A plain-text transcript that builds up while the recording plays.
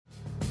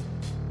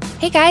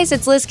Hey guys,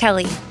 it's Liz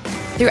Kelly.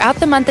 Throughout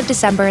the month of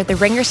December, the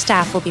Ringer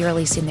staff will be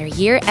releasing their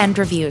year-end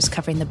reviews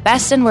covering the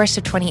best and worst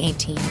of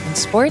 2018 in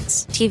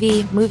sports,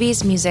 TV,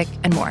 movies, music,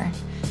 and more.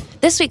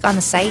 This week on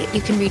the site,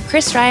 you can read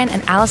Chris Ryan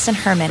and Allison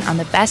Herman on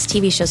the best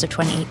TV shows of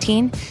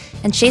 2018,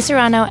 and Shea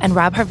Serrano and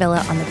Rob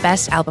Harvilla on the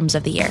best albums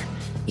of the year.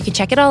 You can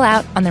check it all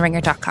out on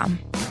theringer.com.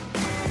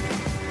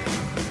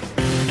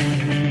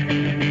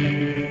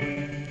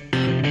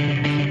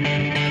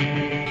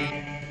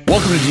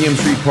 Welcome to GM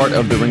Street, part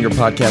of the Ringer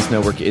Podcast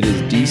Network. It is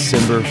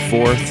December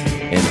 4th,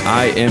 and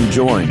I am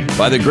joined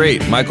by the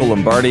great Michael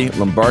Lombardi.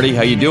 Lombardi,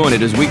 how you doing?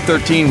 It is week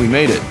 13. We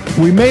made it.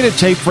 We made it,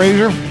 Tate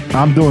Frazier.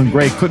 I'm doing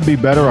great. Couldn't be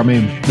better. I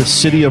mean, the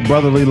city of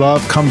brotherly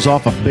love comes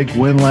off a big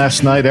win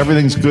last night.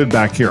 Everything's good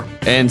back here.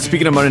 And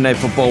speaking of Monday Night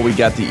Football, we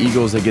got the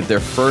Eagles. They get their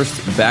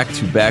first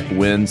back-to-back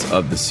wins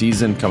of the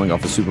season, coming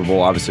off a Super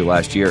Bowl, obviously,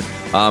 last year.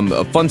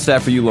 A fun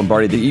stat for you,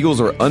 Lombardi. The Eagles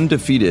are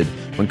undefeated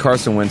when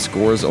Carson Wentz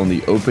scores on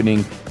the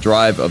opening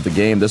drive of the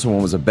game. This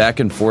one was a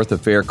back-and-forth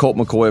affair. Colt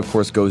McCoy, of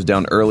course, goes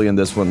down early in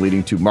this one,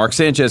 leading to Mark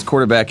Sanchez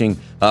quarterbacking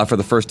for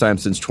the first time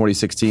since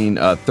 2016.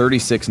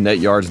 36 net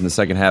yards in the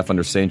second half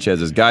under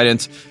Sanchez's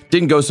guidance.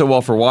 Didn't go so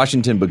well for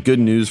Washington, but good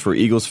news for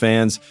Eagles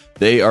fans.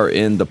 They are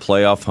in the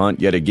playoff hunt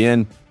yet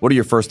again. What are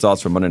your first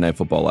thoughts from Monday Night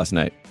Football last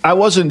night? I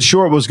wasn't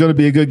sure it was going to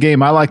be a good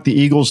game. I like the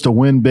Eagles to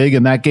win big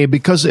in that game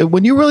because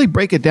when you really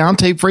break it down,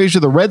 Tate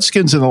Frazier, the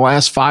Redskins in the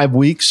last 5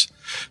 weeks,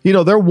 you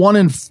know, they're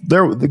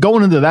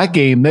going into that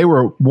game. They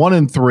were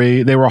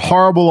 1-3. They were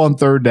horrible on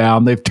third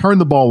down. They've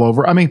turned the ball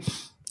over. I mean,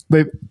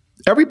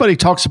 everybody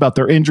talks about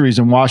their injuries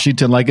in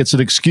Washington like it's an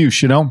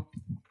excuse, you know,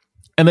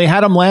 and they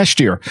had them last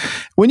year.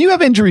 When you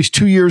have injuries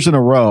 2 years in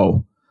a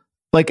row,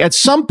 like at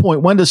some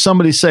point, when does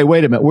somebody say,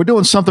 wait a minute, we're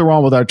doing something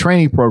wrong with our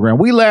training program?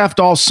 We laughed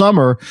all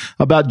summer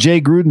about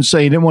Jay Gruden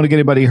saying he didn't want to get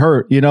anybody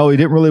hurt. You know, he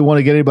didn't really want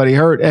to get anybody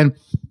hurt. And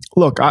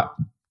look,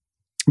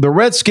 the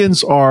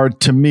Redskins are,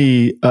 to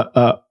me,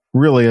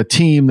 really a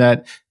team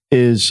that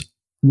is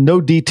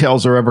no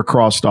details are ever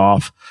crossed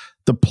off.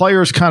 The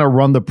players kind of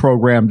run the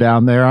program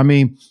down there. I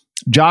mean,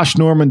 Josh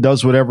Norman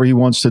does whatever he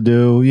wants to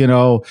do. You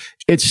know,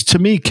 it's to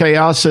me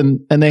chaos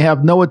and they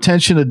have no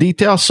attention to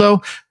detail.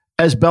 So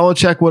as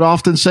Belichick would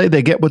often say,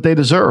 they get what they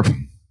deserve.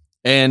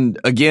 And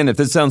again, if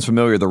this sounds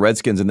familiar, the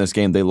Redskins in this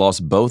game, they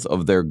lost both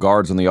of their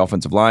guards on the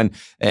offensive line.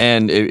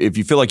 And if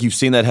you feel like you've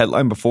seen that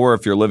headline before,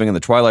 if you're living in the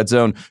Twilight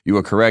Zone, you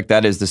are correct.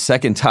 That is the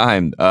second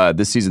time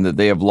this season that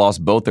they have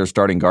lost both their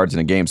starting guards in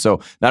a game.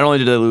 So not only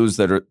did they lose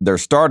their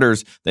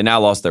starters, they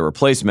now lost their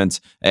replacements.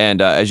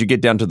 And as you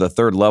get down to the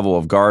third level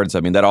of guards,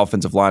 I mean, that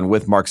offensive line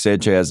with Mark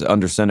Sanchez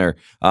under center,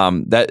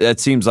 that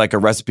seems like a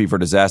recipe for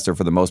disaster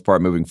for the most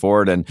part moving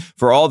forward. And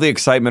for all the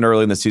excitement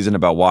early in the season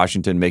about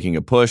Washington making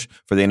a push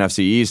for the NFC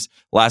East,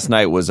 last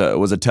night was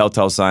a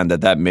telltale sign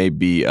that may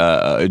be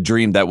a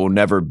dream that will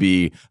never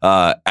be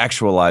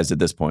actualized at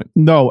this point.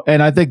 No,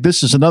 and I think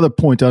this is another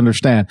point to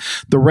understand.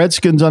 The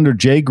Redskins under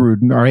Jay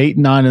Gruden are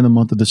 8-9 in the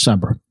month of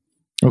December.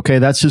 Okay,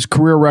 that's his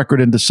career record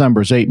in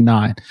December is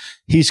 8-9.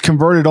 He's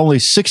converted only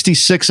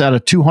 66 out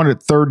of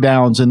 200 third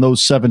downs in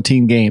those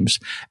 17 games,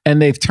 and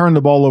they've turned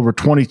the ball over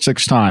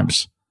 26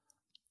 times.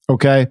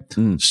 Okay,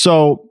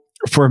 So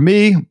for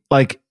me,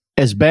 like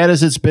as bad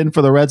as it's been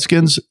for the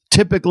Redskins,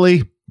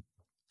 typically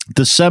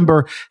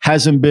December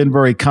hasn't been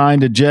very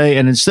kind to Jay.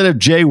 And instead of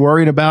Jay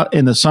worrying about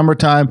in the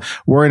summertime,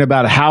 worrying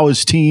about how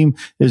his team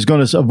is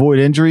going to avoid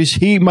injuries,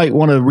 he might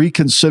want to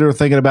reconsider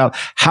thinking about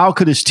how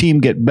could his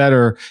team get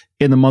better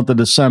in the month of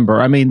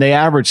December. I mean, they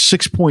averaged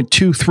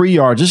 6.23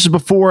 yards. This is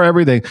before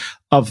everything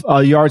of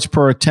yards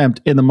per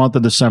attempt in the month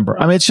of December.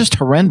 I mean, it's just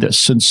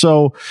horrendous. And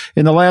so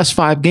in the last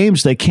 5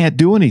 games, they can't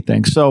do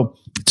anything. So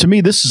to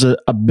me, this is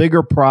a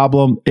bigger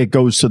problem. It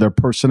goes to their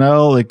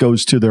personnel. It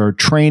goes to their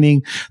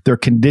training, their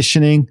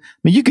conditioning. I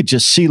mean, you could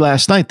just see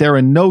last night they're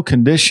in no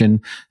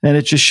condition and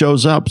it just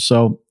shows up.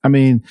 So, I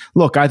mean,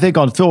 look, I think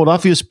on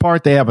Philadelphia's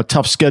part, they have a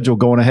tough schedule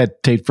going ahead,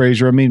 Tate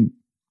Frazier. I mean,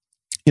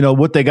 you know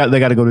what they got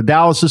to go to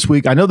Dallas this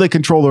week. I know they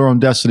control their own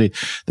destiny.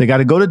 They got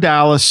to go to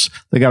Dallas.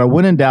 They got to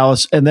win in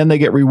Dallas, and then they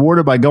get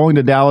rewarded by going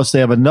to Dallas.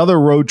 They have another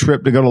road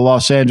trip to go to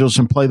Los Angeles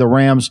and play the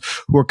Rams,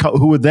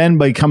 who would then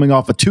be coming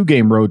off a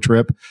 2-game road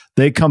trip.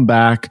 They come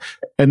back,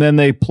 and then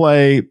they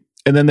play,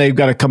 and then they've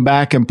got to come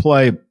back and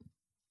play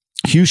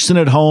Houston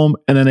at home,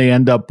 and then they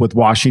end up with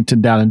Washington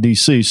down in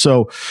D.C.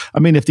 So, I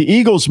mean, if the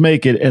Eagles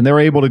make it and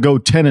they're able to go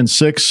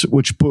 10-6,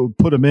 which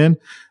put them in,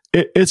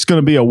 it's going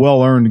to be a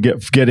well-earned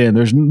get in.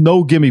 There's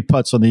no gimme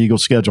putts on the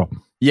Eagles schedule.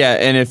 Yeah,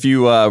 and if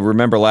you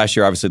remember last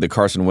year, obviously the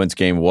Carson Wentz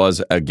game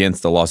was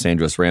against the Los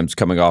Angeles Rams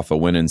coming off a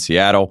win in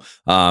Seattle.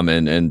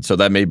 And so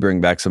that may bring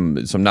back some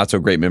not so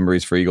great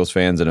memories for Eagles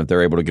fans. And if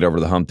they're able to get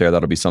over the hump there,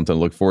 that'll be something to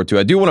look forward to.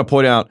 I do want to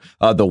point out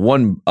the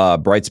one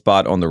bright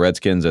spot on the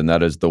Redskins, and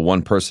that is the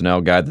one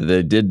personnel guy that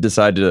they did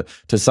decide to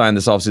sign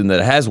this offseason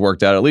that has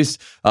worked out, at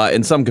least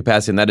in some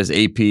capacity, and that is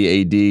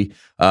AD.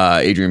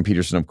 Adrian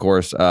Peterson, of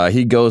course.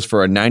 He goes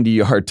for a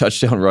 90-yard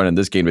touchdown run in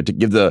this game to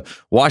give the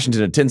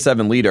Washington a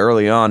 10-7 lead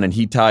early on, and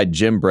he tied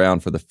Jim Brown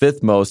for the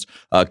 5th most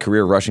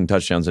career rushing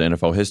touchdowns in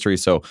NFL history.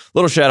 So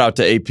little shout out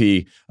to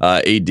AP,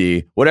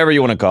 AD, whatever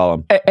you want to call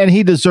him. And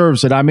he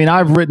deserves it. I mean,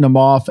 I've written him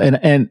off, and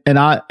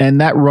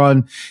that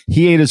run,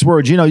 he ate his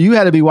words. You know, you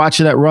had to be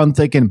watching that run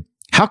thinking,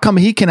 how come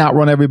he can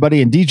outrun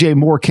everybody and DJ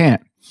Moore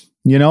can't?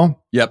 You know?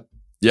 Yep.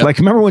 Like,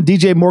 remember when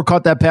DJ Moore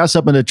caught that pass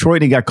up in Detroit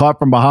and he got caught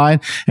from behind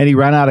and he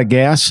ran out of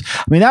gas?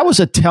 I mean, that was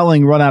a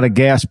telling run out of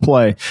gas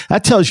play.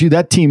 That tells you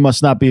that team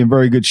must not be in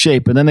very good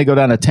shape. And then they go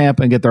down to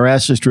Tampa and get their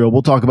asses drilled.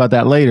 We'll talk about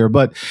that later.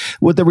 But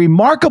what the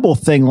remarkable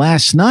thing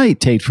last night,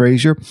 Tate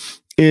Frazier,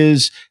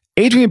 is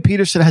Adrian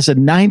Peterson has a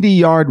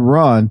 90-yard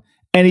run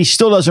and he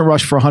still doesn't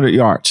rush for 100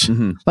 yards.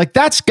 Mm-hmm. Like,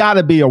 that's got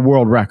to be a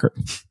world record.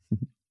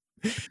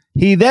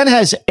 He then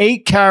has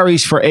 8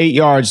 carries for 8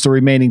 yards the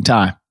remaining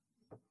time.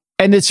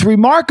 And it's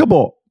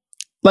remarkable.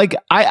 Like,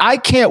 I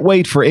can't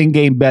wait for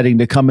in-game betting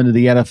to come into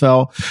the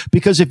NFL,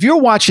 because if you're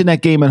watching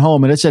that game at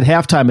home and it's at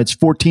halftime, it's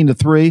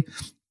 14-3,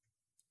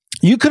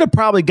 you could have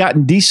probably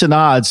gotten decent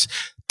odds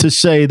to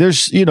say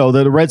there's, you know,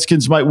 that the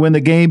Redskins might win the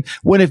game.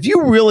 When if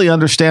you really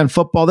understand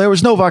football, there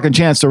was no fucking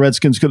chance the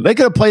Redskins could. They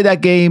could have played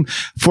that game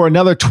for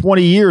another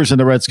 20 years and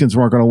the Redskins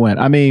weren't going to win.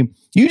 I mean,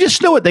 you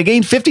just knew it. They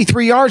gained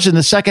 53 yards in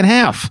the second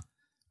half,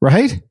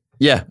 right?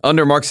 Yeah,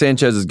 under Mark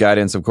Sanchez's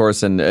guidance, of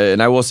course, and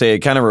I will say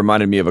it kind of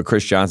reminded me of a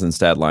Chris Johnson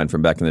stat line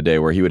from back in the day,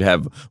 where he would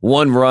have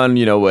one run,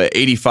 you know,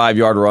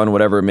 85-yard run,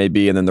 whatever it may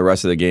be, and then the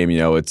rest of the game, you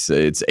know, it's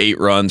 8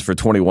 runs for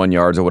 21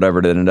 yards or whatever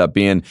it ended up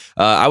being.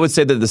 I would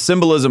say that the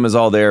symbolism is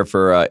all there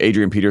for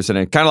Adrian Peterson,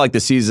 and kind of like the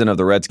season of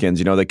the Redskins.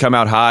 You know, they come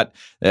out hot,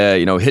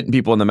 you know, hitting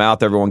people in the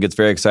mouth. Everyone gets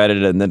very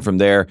excited, and then from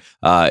there,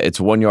 it's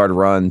 1-yard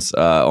runs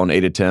on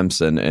 8 attempts,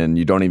 and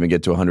you don't even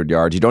get to 100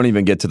 yards. You don't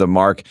even get to the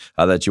mark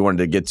that you wanted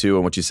to get to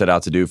and what you set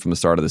out to do from the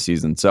start of the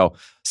season. So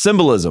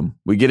symbolism,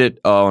 we get it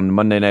on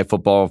Monday Night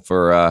Football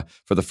for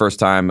the first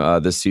time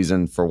this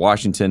season for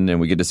Washington,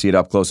 and we get to see it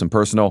up close and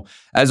personal.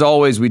 As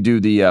always, we do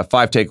the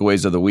 5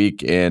 takeaways of the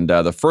week, and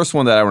the first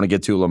one that I want to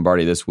get to,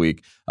 Lombardi, this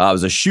week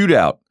was a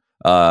shootout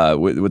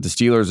with the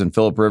Steelers and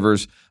Phillip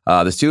Rivers.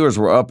 The Steelers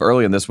were up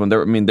early in this one.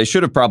 They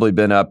should have probably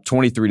been up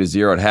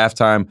 23-0 at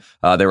halftime.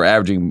 They were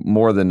averaging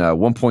more than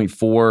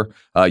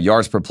 1.4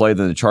 yards per play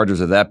than the Chargers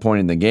at that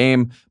point in the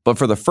game. But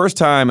for the first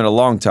time in a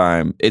long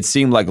time, it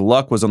seemed like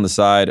luck was on the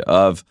side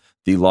of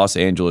the Los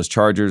Angeles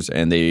Chargers,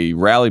 and they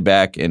rallied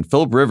back, and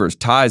Phillip Rivers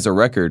ties a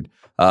record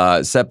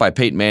set by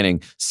Peyton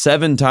Manning.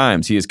 7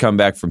 times he has come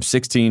back from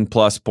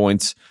 16-plus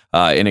points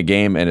in a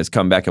game and has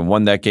come back and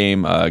won that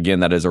game. Again,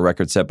 that is a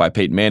record set by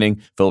Peyton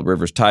Manning. Phillip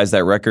Rivers ties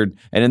that record.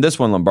 And in this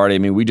one, Lombardi, I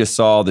mean, we just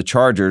saw the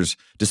Chargers,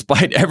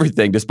 despite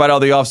everything, despite all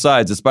the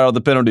offsides, despite all the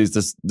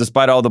penalties,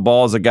 despite all the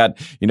balls that got,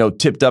 you know,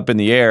 tipped up in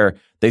the air,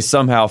 they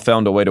somehow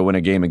found a way to win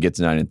a game and get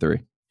to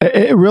 9-3.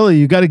 It really,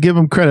 you got to give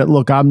him credit.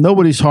 Look,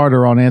 nobody's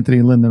harder on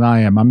Anthony Lynn than I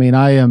am. I mean,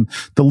 I am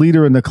the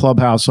leader in the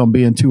clubhouse on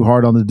being too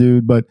hard on the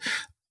dude, but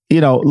you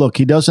know, look,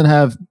 he doesn't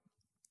have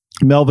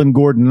Melvin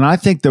Gordon. And I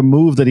think the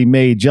move that he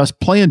made, just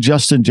playing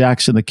Justin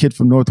Jackson, the kid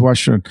from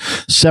Northwestern,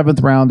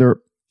 7th rounder,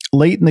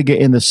 late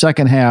in the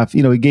second half,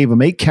 you know, he gave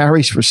him 8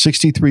 carries for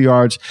 63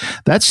 yards.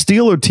 That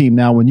Steeler team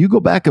now, when you go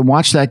back and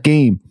watch that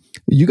game,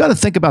 you got to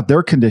think about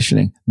their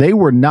conditioning. They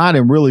were not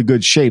in really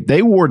good shape.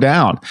 They wore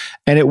down.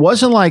 And it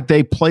wasn't like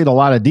they played a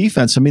lot of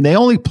defense. I mean, they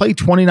only played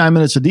 29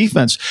 minutes of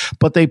defense,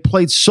 but they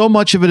played so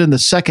much of it in the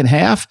second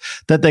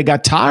half that they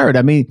got tired.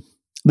 I mean,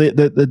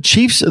 the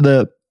Chiefs,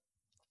 the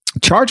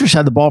Chargers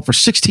had the ball for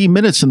 16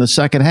 minutes in the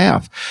second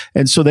half.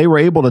 And so they were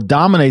able to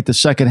dominate the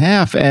second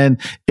half, and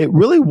it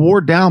really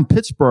wore down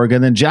Pittsburgh.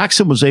 And then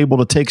Jackson was able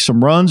to take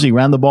some runs. He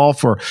ran the ball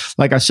for,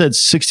 like I said,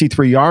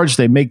 63 yards.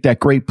 They make that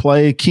great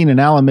play. Keenan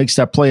Allen makes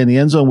that play in the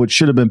end zone, which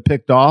should have been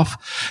picked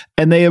off.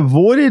 And they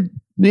avoided,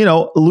 you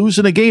know,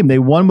 losing a game. They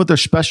won with their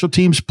special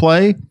teams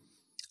play.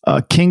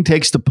 King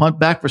takes the punt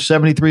back for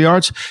 73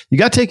 yards. You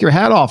got to take your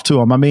hat off to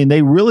them. I mean,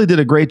 they really did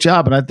a great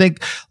job. And I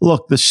think,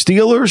 look, the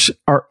Steelers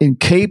are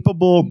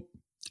incapable.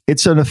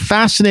 It's a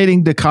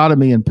fascinating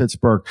dichotomy in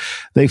Pittsburgh.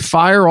 They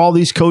fire all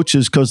these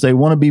coaches because they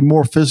want to be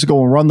more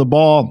physical and run the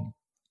ball.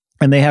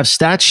 And they have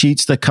stat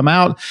sheets that come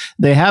out.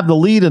 They have the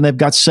lead and they've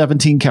got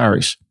 17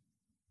 carries.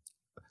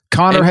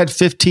 Connor had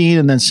 15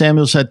 and then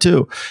Samuels had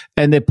 2.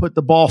 And they put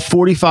the ball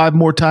 45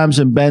 more times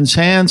in Ben's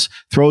hands,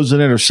 throws an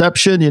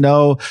interception. You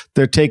know,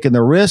 they're taking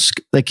the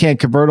risk. They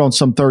can't convert on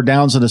some third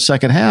downs in the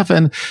second half.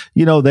 And,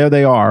 you know, there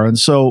they are. And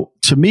so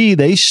to me,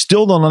 they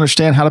still don't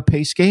understand how to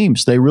pace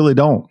games. They really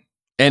don't.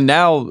 And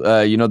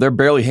now, you know, they're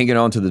barely hanging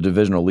on to the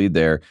divisional lead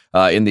there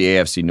in the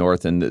AFC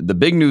North. And the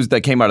big news that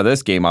came out of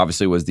this game,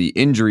 obviously, was the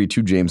injury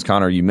to James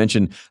Conner. You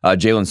mentioned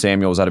Jalen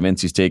Samuels out of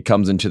NC State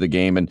comes into the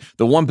game. And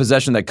the one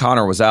possession that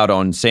Conner was out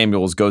on,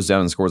 Samuels goes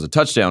down and scores a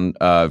touchdown.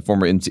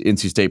 Former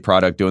NC State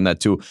product doing that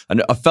to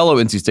a fellow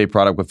NC State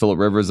product with Phillip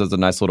Rivers. That's a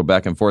nice little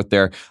back and forth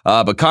there.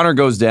 But Conner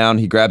goes down.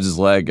 He grabs his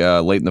leg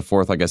late in the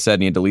fourth, like I said,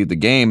 and he had to leave the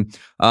game.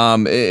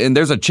 And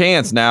there's a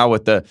chance now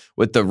with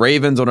the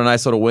Ravens on a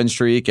nice little win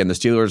streak and the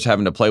Steelers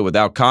having to play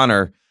without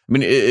Conner. I I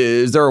mean,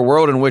 is there a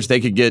world in which they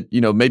could get,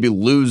 maybe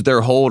lose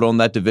their hold on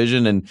that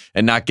division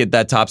and not get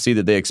that top seed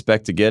that they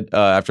expect to get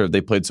after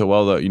they played so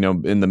well,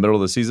 in the middle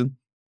of the season?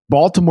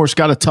 Baltimore's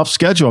got a tough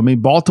schedule. I mean,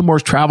 Baltimore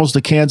travels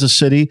to Kansas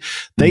City.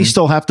 They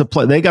still have to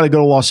play. They got to go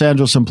to Los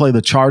Angeles and play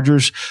the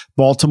Chargers,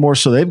 Baltimore.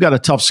 So they've got a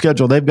tough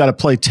schedule. They've got to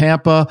play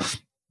Tampa.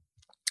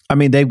 I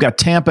mean, they've got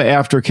Tampa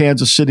after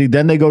Kansas City.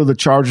 Then they go to the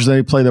Chargers. Then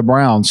they play the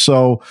Browns.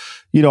 So,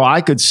 I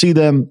could see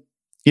them,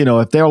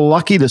 if they're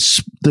lucky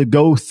to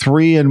go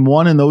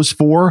 3-1 in those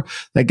 4,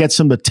 that gets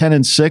them to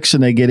 10-6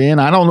 and they get in.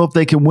 I don't know if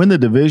they can win the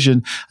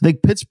division. I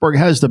think Pittsburgh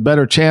has the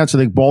better chance. I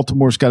think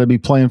Baltimore's got to be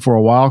playing for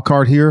a wild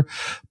card here.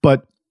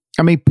 But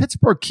I mean,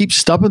 Pittsburgh keeps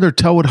stubbing their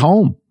toe at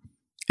home.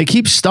 They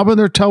keep stubbing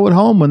their toe at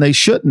home when they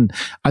shouldn't.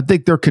 I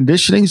think their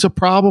conditioning is a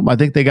problem. I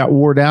think they got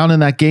wore down in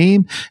that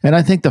game. And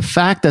I think the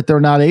fact that they're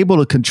not able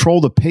to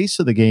control the pace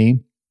of the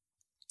game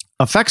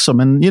affects them.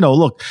 And,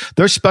 look,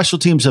 their special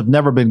teams have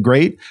never been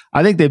great.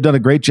 I think they've done a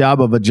great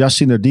job of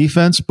adjusting their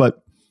defense.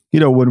 But,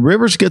 when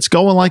Rivers gets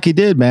going like he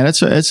did, man,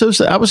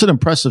 that was an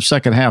impressive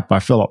second half by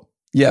Phillip.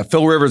 Yeah,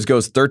 Phil Rivers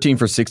goes 13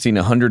 for 16,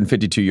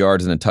 152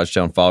 yards and a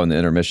touchdown following the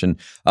intermission.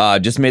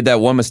 Just made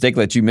that one mistake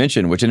that you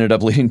mentioned, which ended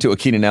up leading to a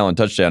Keenan Allen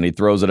touchdown. He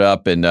throws it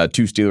up and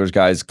 2 Steelers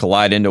guys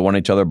collide into one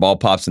each other. Ball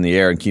pops in the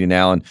air and Keenan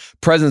Allen,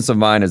 presence of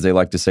mind, as they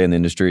like to say in the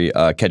industry,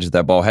 catches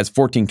that ball, has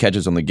 14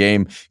 catches on the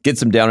game, gets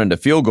him down into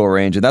field goal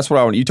range. And that's what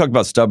I want. You talked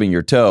about stubbing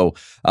your toe.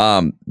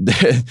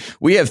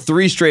 We have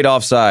 3 straight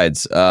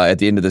offsides at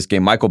the end of this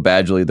game. Michael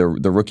Badgley,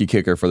 the rookie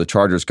kicker for the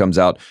Chargers, comes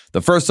out.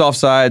 The first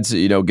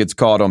offsides, gets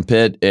caught on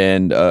Pitt,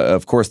 and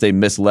of course, they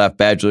missed left.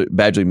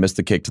 Badgley missed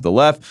the kick to the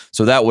left,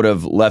 so that would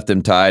have left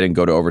them tied and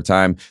go to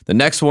overtime. The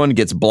next one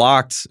gets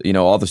blocked.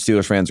 All the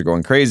Steelers fans are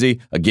going crazy.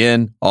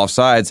 Again,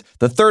 offsides.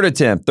 The third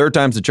attempt, third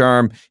time's the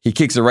charm. He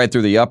kicks it right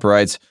through the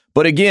uprights.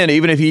 But again,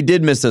 even if he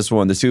did miss this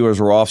one, the Steelers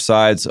were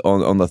offsides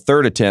on the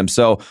third attempt.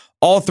 So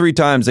all 3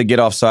 times they get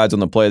offsides on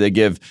the play, they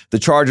give the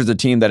Chargers a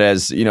team that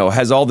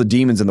has all the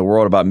demons in the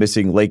world about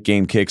missing late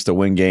game kicks to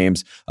win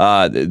games.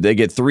 They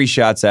get 3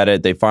 shots at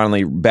it.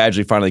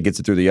 Badgley finally gets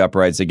it through the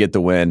uprights. They get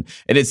the win.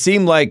 And it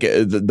seemed like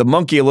the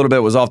monkey a little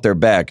bit was off their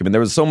back. I mean,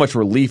 there was so much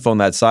relief on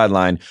that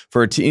sideline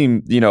for a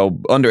team,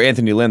 under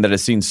Anthony Lynn that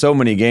has seen so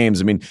many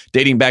games. I mean,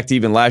 dating back to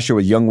even last year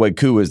with Younghoe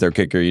Koo as their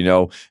kicker,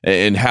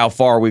 and how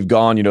far we've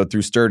gone,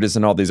 through Sturgis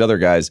and all these other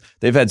guys.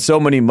 They've had so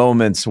many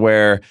moments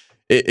where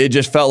it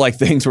just felt like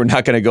things were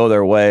not going to go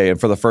their way. And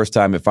for the first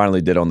time, it finally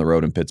did on the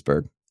road in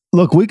Pittsburgh.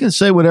 Look, we can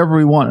say whatever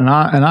we want. And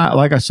I,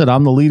 like I said,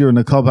 I'm the leader in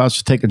the clubhouse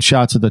for taking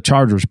shots at the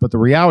Chargers. But the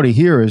reality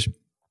here is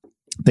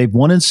they've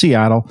won in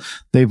Seattle.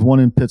 They've won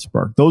in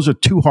Pittsburgh. Those are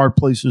 2 hard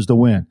places to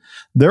win.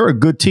 They're a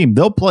good team.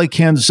 They'll play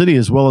Kansas City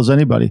as well as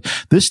anybody.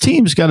 This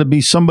team's got to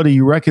be somebody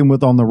you reckon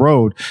with on the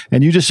road.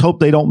 And you just hope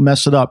they don't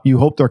mess it up. You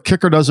hope their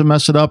kicker doesn't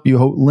mess it up. You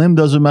hope Lim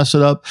doesn't mess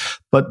it up.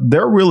 But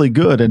they're really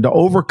good. And to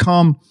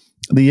overcome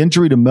the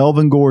injury to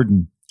Melvin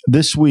Gordon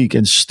this week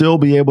and still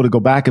be able to go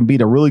back and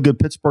beat a really good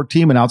Pittsburgh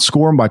team and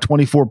outscore them by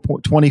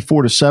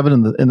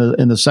 24-7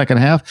 in the second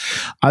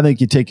half, I think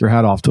you take your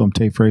hat off to him,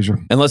 Tate Frazier.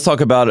 And let's talk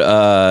about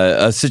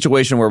a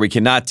situation where we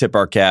cannot tip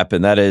our cap,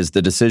 and that is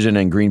the decision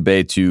in Green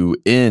Bay to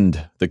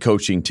end the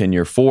coaching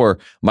tenure for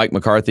Mike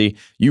McCarthy.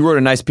 You wrote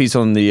a nice piece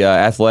on the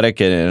Athletic,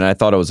 and I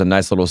thought it was a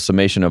nice little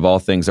summation of all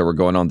things that were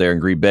going on there in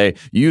Green Bay.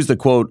 You used the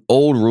quote,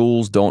 "Old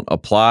rules don't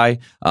apply."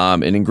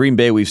 And in Green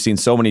Bay, we've seen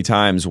so many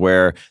times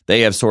where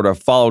they have sort of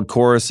followed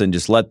course and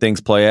just let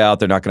things play out.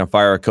 They're not going to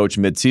fire a coach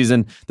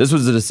midseason. This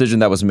was a decision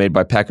that was made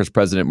by Packers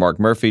president Mark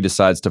Murphy,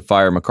 decides to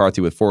fire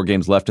McCarthy with 4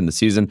 games left in the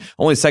season.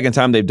 Only second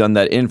time they've done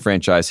that in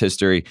franchise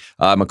history.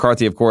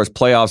 McCarthy, of course,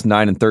 playoffs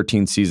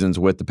 9-13 seasons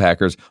with the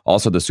Packers,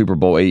 also the Super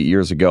Bowl 8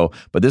 years ago.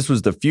 But this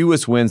was the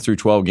fewest wins through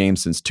 12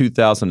 games since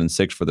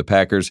 2006 for the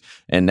Packers,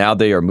 and now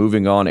they are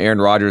moving on. Aaron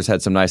Rodgers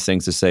had some nice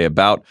things to say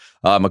about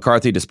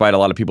McCarthy, despite a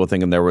lot of people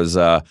thinking there was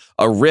a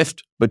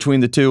rift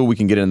between the two. We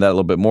can get into that a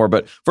little bit more.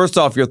 But first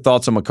off, your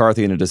thoughts on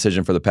McCarthy and a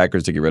decision for the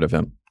Packers to get rid of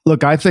him.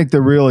 Look, I think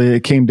that really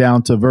it came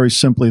down to very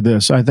simply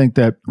this. I think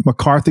that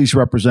McCarthy's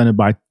represented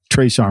by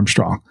Trace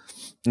Armstrong.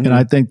 Mm-hmm. And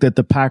I think that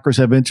the Packers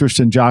have interest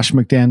in Josh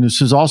McDaniels,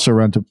 who's also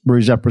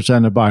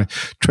represented by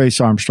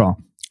Trace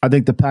Armstrong. I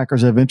think the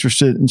Packers have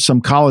interest in some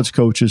college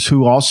coaches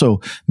who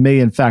also may,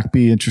 in fact,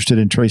 be interested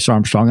in Trace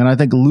Armstrong. And I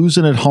think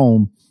losing at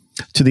home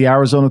to the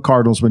Arizona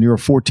Cardinals when you're a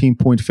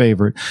 14-point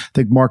favorite, I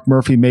think Mark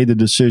Murphy made the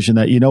decision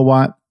that, you know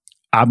what,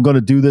 I'm going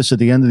to do this at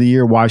the end of the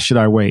year. Why should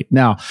I wait?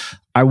 Now,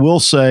 I will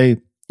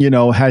say,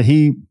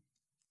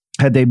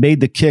 had they made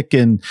the kick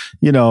and,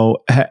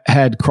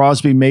 had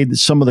Crosby made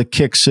some of the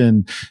kicks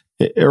in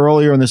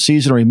earlier in the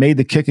season, or he made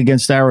the kick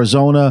against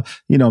Arizona,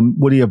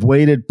 would he have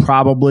waited?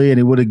 Probably, and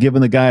he would have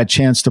given the guy a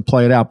chance to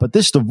play it out. But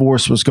this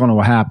divorce was going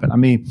to happen. I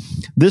mean,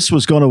 this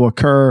was going to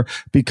occur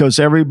because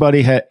every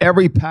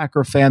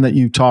Packer fan that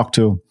you talk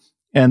to,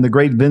 and the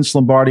great Vince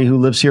Lombardi, who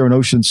lives here in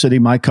Ocean City,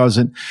 my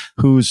cousin,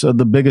 who's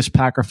the biggest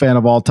Packer fan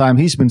of all time,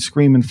 he's been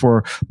screaming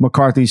for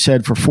McCarthy's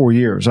head for 4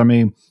 years. I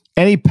mean,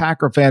 any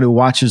Packer fan who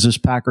watches this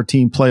Packer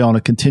team play on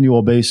a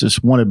continual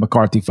basis wanted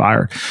McCarthy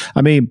fired.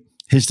 I mean,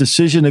 his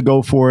decision to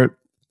go for it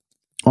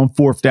on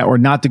fourth down, or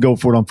not to go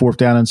for it on fourth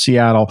down in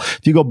Seattle.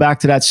 If you go back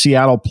to that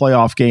Seattle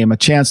playoff game, a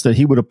chance that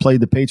he would have played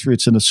the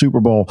Patriots in the Super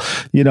Bowl,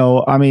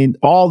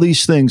 all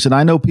these things. And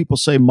I know people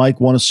say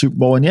Mike won a Super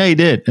Bowl, and yeah, he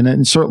did.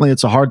 And certainly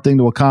it's a hard thing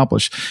to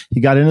accomplish. He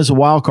got in as a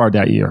wild card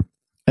that year,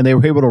 and they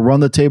were able to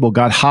run the table,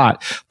 got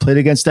hot, played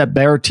against that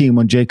Bear team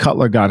when Jay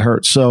Cutler got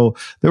hurt. So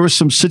there were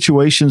some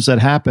situations that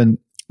happened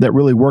that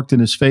really worked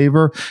in his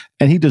favor,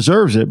 and he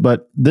deserves it.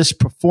 But this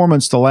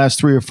performance the last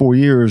 3 or 4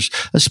 years,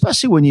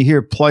 especially when you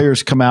hear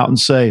players come out and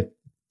say,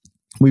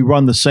 we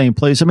run the same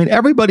plays. I mean,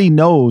 everybody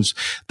knows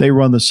they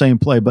run the same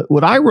play. But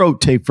what I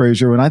wrote, Tate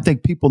Frazier, and I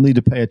think people need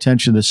to pay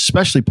attention to this,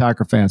 especially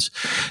Packer fans,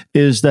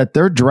 is that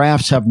their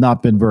drafts have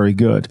not been very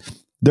good.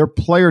 Their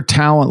player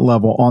talent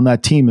level on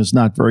that team is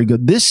not very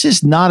good. This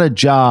is not a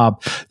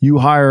job you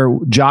hire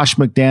Josh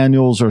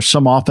McDaniels or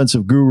some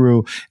offensive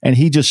guru and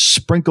he just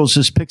sprinkles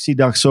his pixie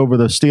ducks over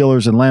the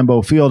Steelers and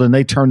Lambeau Field and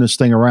they turn this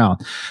thing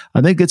around.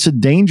 I think it's a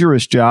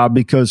dangerous job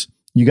because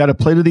you got to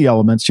play to the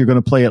elements. You're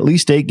going to play at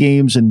least 8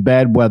 games in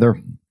bad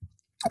weather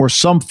or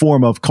some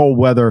form of cold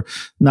weather,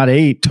 not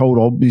 8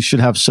 total. You should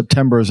have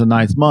September as a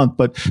 9th month.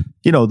 But,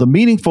 the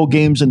meaningful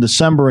games in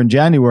December and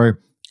January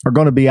are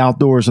going to be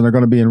outdoors and they're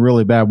going to be in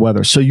really bad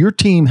weather. So your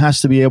team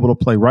has to be able to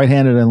play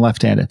right-handed and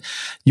left-handed.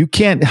 You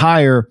can't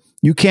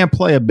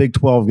play a Big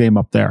 12 game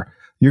up there.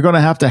 You're going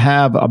to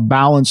have a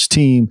balanced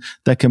team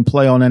that can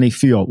play on any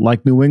field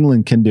like New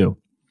England can do.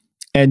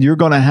 And you're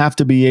going to have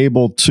to be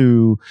able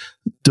to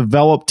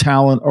develop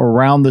talent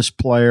around this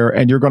player,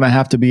 and you're going to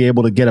have to be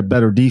able to get a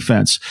better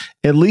defense,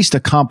 at least a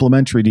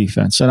complementary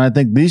defense. And I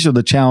think these are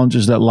the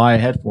challenges that lie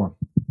ahead for him.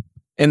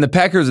 And the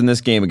Packers in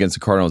this game against the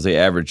Cardinals, they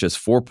averaged just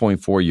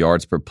 4.4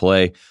 yards per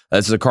play.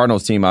 This is a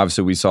Cardinals team,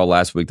 obviously, we saw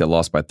last week that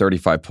lost by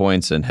 35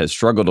 points and has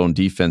struggled on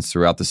defense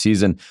throughout the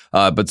season.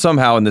 But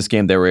somehow in this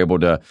game, they were able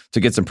to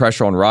get some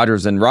pressure on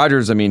Rodgers. And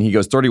Rodgers, he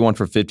goes 31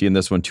 for 50 in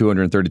this one,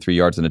 233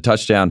 yards and a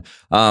touchdown.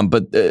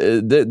 But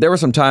there were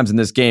some times in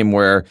this game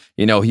where,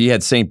 he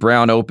had St.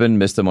 Brown open,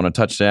 missed him on a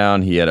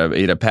touchdown. He had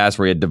a pass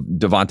where he had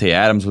Devontae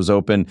Adams was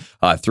open,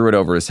 threw it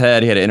over his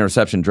head. He had an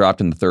interception dropped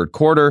in the third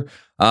quarter.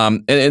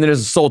 And then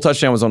his sole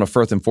touchdown was on a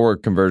 1st and 4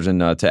 conversion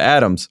to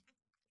Adams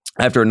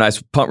after a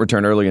nice punt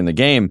return early in the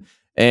game.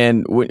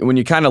 And when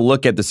you kind of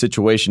look at the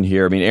situation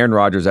here, Aaron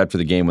Rodgers, after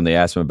the game, when they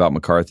asked him about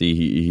McCarthy,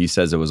 he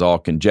says it was all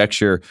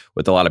conjecture,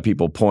 with a lot of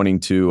people pointing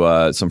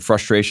to some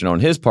frustration on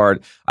his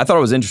part. I thought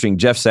it was interesting.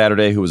 Jeff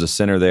Saturday, who was a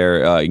center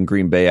there in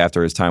Green Bay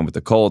after his time with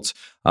the Colts,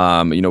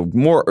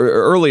 more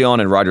early on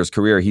in Rodgers'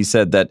 career, he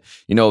said that,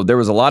 there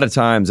was a lot of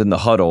times in the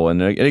huddle.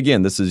 And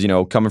again, this is,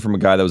 coming from a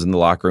guy that was in the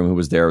locker room, who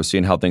was there, was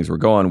seeing how things were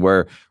going,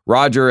 where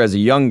Rodgers as a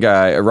young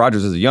guy,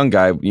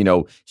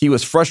 he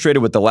was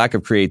frustrated with the lack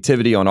of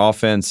creativity on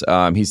offense.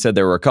 He said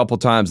there were a couple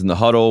times in the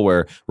huddle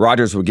where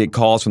Rodgers would get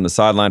calls from the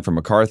sideline from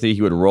McCarthy.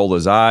 He would roll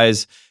his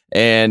eyes.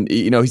 And,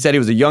 he said he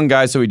was a young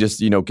guy, so he just,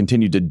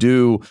 continued to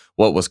do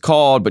what was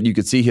called, but you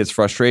could see his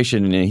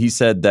frustration. And he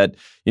said that,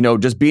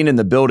 just being in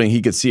the building,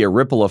 he could see a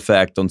ripple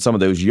effect on some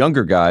of those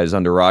younger guys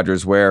under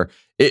Rodgers, where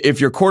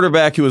if your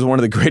quarterback, who was one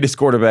of the greatest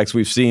quarterbacks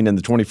we've seen in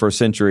the 21st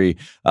century,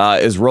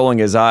 is rolling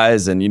his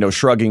eyes and,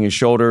 shrugging his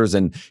shoulders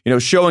and,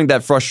 showing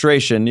that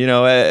frustration,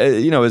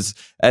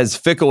 as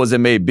fickle as it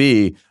may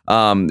be,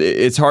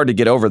 it's hard to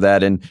get over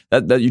that. And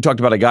that you talked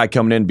about a guy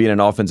coming in being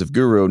an offensive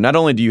guru. Not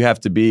only do you have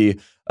to be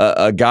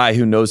a guy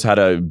who knows how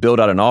to build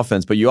out an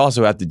offense, but you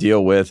also have to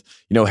deal with,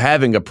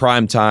 having a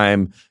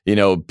primetime,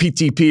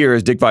 PTP, or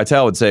as Dick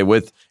Vitale would say,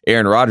 with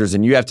Aaron Rodgers,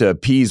 and you have to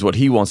appease what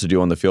he wants to do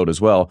on the field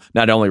as well,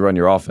 not only run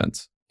your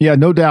offense. Yeah,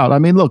 no doubt.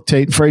 Look,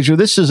 Tate Frazier,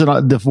 this isn't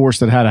a divorce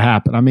that had to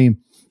happen.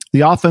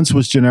 The offense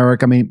was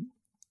generic.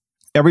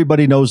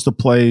 Everybody knows the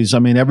plays.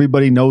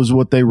 Everybody knows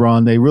what they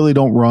run. They really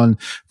don't run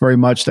very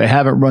much. They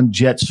haven't run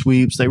jet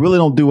sweeps. They really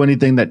don't do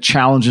anything that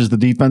challenges the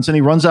defense. And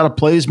he runs out of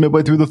plays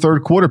midway through the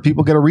third quarter.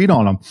 People get a read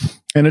on him.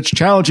 And it's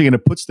challenging, and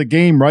it puts the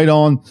game right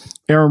on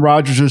Aaron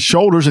Rodgers'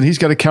 shoulders, and he's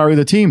got to carry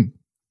the team.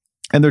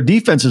 And their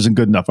defense isn't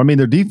good enough.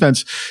 Their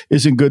defense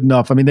isn't good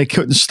enough. They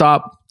couldn't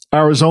stop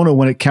Arizona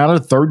when it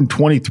counted, 3rd and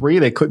 23.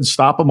 They couldn't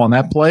stop him on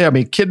that play.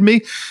 Kidding me?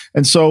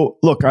 And so,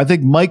 look, I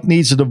think Mike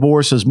needs a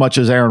divorce as much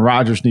as Aaron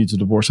Rodgers needs a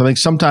divorce. I think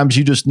sometimes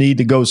you just need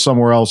to go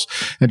somewhere else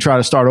and try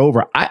to start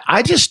over.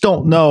 I just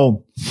don't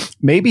know.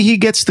 Maybe he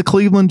gets the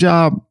Cleveland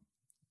job.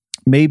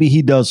 Maybe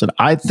he doesn't.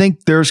 I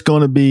think there's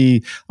going to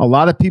be a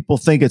lot of people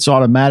think it's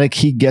automatic.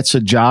 He gets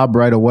a job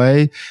right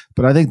away.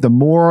 But I think the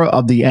more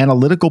of the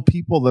analytical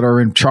people that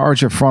are in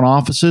charge of front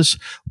offices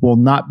will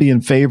not be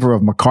in favor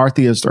of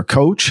McCarthy as their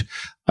coach.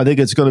 I think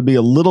it's going to be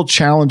a little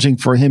challenging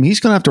for him. He's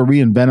going to have to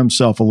reinvent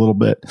himself a little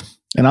bit.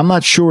 And I'm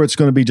not sure it's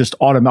going to be just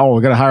automatic. Oh,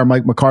 we got to hire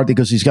Mike McCarthy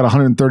because he's got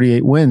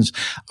 138 wins.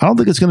 I don't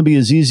think it's going to be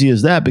as easy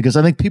as that, because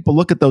I think people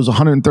look at those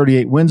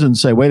 138 wins and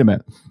say, wait a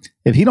minute,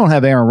 if he don't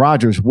have Aaron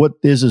Rodgers, what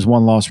is his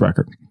 1-loss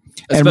record?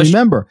 And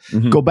remember,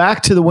 go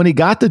back to when he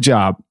got the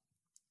job.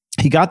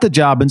 He got the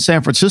job in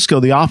San Francisco.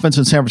 The offense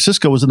in San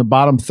Francisco was in the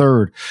bottom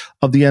third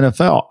of the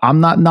NFL. I'm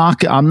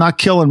not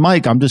killing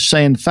Mike. I'm just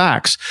saying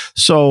facts.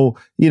 So,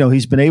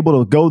 he's been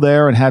able to go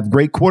there and have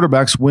great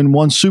quarterbacks win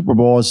one Super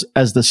Bowl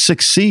as the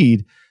 6th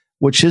seed,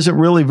 which isn't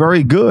really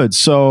very good.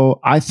 So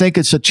I think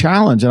it's a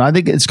challenge, and I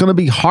think it's going to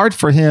be hard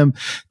for him.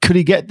 Could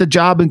he get the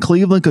job in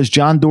Cleveland because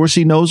John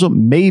Dorsey knows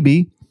him?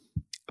 Maybe.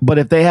 But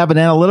if they have an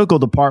analytical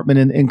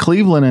department in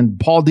Cleveland and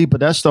Paul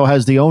DiPodesto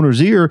has the owner's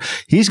ear,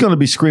 he's going to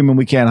be screaming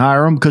we can't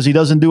hire him because he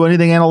doesn't do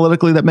anything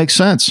analytically that makes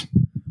sense.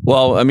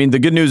 Well, I mean, the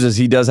good news is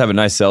he does have a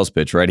nice sales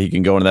pitch, right? He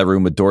can go into that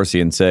room with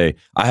Dorsey and say,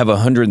 I have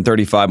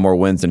 135 more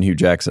wins than Hugh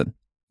Jackson.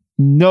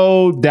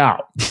 No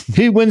doubt.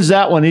 He wins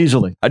that one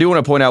easily. I do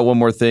want to point out one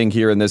more thing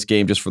here in this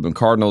game, just for the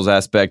Cardinals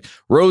aspect.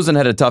 Rosen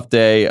had a tough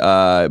day,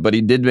 but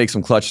he did make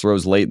some clutch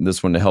throws late in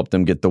this one to help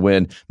them get the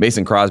win.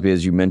 Mason Crosby,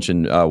 as you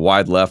mentioned,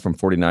 wide left from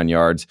 49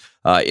 yards,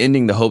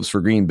 ending the hopes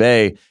for Green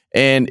Bay.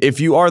 And if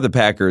you are the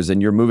Packers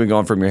and you're moving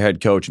on from your head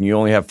coach and you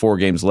only have 4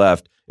 games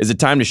left, is it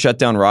time to shut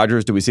down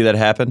Rodgers? Do we see that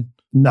happen?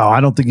 No,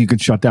 I don't think you can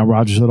shut down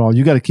Rodgers at all.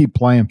 You got to keep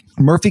playing.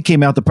 Murphy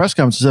came out at the press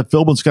conference and said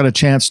Philbin's got a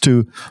chance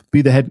to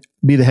be the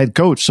head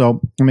coach. So,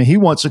 I mean,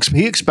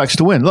 he expects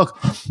to win. Look,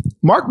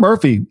 Mark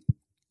Murphy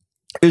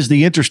is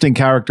the interesting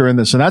character in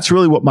this, and that's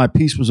really what my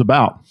piece was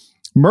about.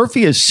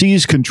 Murphy has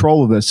seized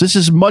control of this. This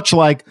is much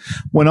like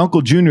when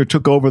Uncle Junior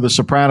took over The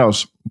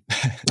Sopranos.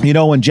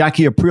 When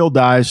Jackie Aprile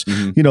dies,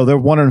 they're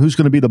wondering who's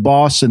going to be the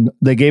boss, and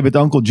they gave it to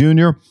Uncle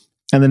Junior.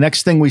 And the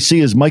next thing we see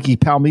is Mikey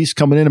Palmise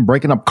coming in and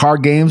breaking up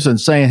card games and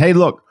saying, hey,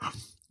 look,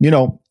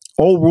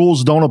 old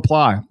rules don't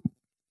apply.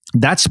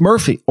 That's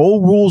Murphy.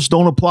 Old rules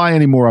don't apply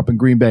anymore up in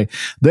Green Bay.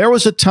 There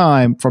was a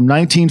time from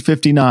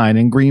 1959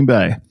 in Green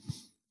Bay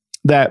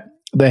that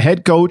the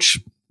head coach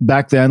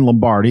back then,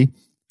 Lombardi,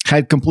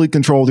 had complete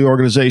control of the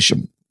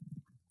organization.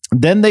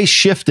 Then they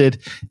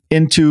shifted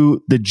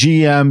into the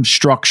GM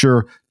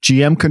structure.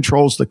 GM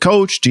controls the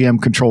coach,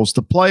 GM controls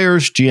the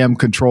players, GM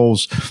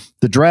controls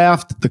the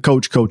draft, the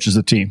coach coaches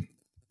the team.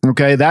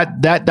 Okay,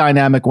 that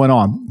dynamic went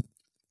on.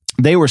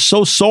 They were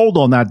so sold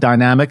on that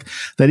dynamic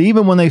that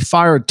even when they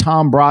fired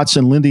Tom Bratz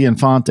and Lindy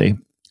Infante,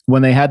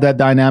 when they had that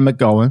dynamic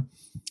going,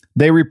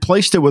 they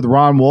replaced it with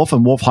Ron Wolf,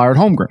 and Wolf hired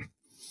Holmgren.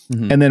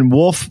 Mm-hmm. And then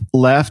Wolf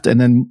left,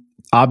 and then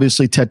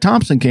obviously Ted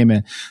Thompson came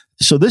in.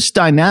 So this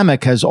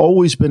dynamic has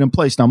always been in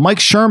place. Now, Mike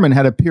Sherman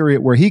had a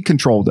period where he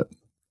controlled it.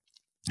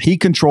 He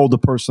controlled the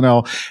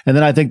personnel, and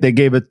then I think they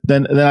gave it.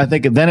 Then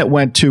it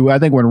went to, I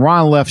think when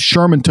Ron left,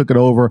 Sherman took it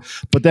over,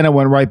 but then it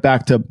went right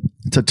back to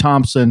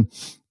Thompson,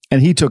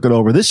 and he took it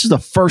over. This is the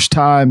first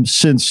time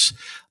since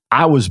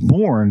I was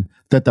born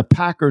that the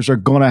Packers are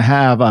going to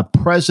have a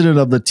president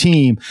of the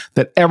team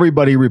that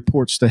everybody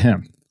reports to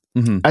him.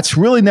 Mm-hmm. That's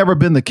really never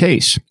been the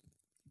case.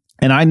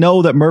 And I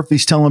know that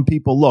Murphy's telling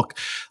people, look,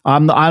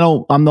 I'm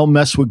no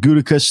mess with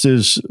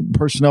Gutekunst's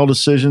personnel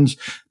decisions,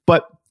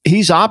 but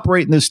he's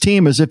operating this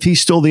team as if he's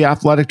still the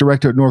athletic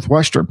director at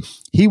Northwestern.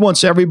 He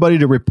wants everybody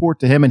to report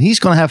to him, and he's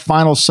going to have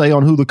final say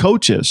on who the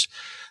coach is.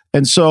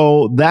 And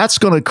so that's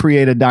going to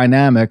create a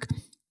dynamic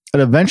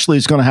that eventually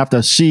is going to have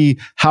to see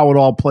how it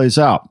all plays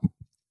out.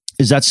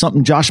 Is that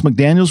something Josh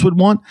McDaniels would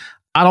want?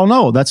 I don't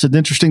know. That's an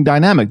interesting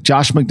dynamic.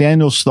 Josh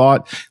McDaniels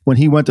thought when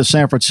he went to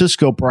San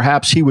Francisco,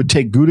 perhaps he would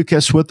take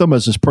Gutekunst with him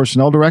as his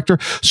personnel director.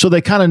 So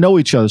they kind of know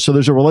each other. So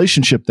there's a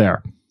relationship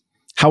there.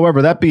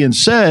 However, that being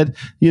said,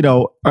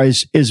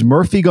 is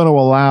Murphy going to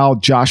allow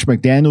Josh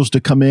McDaniels to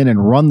come in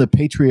and run the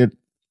Patriot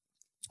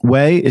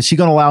way? Is he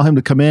going to allow him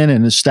to come in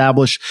and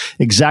establish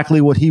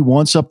exactly what he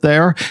wants up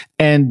there?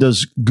 And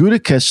does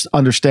Gutekunst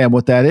understand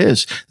what that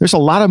is? There's a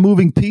lot of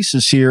moving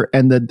pieces here,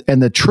 and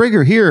the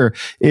trigger here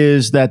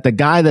is that the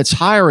guy that's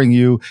hiring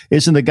you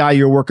isn't the guy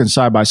you're working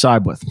side by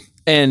side with.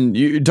 And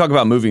you talk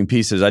about moving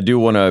pieces. I'm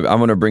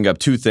going to bring up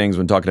 2 things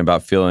when talking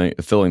about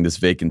filling this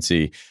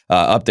vacancy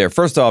up there.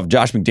 First off,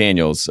 Josh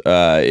McDaniels.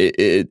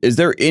 Is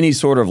there any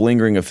sort of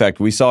lingering effect?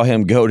 We saw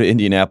him go to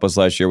Indianapolis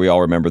last year. We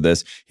all remember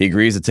this. He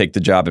agrees to take the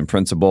job in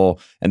principle,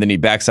 and then he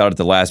backs out at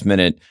the last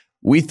minute.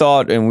 We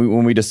thought, and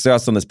when we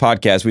discussed on this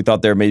podcast, we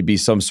thought there may be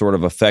some sort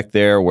of effect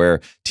there where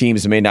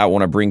teams may not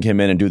want to bring him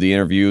in and do the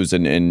interviews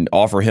and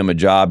offer him a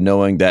job,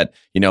 knowing that,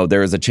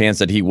 there is a chance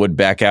that he would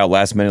back out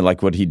last minute,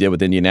 like what he did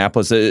with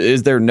Indianapolis.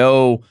 Is there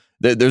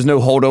there's no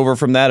holdover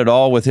from that at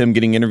all with him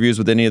getting interviews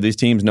with any of these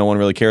teams? No one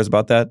really cares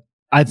about that?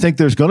 I think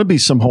there's going to be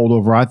some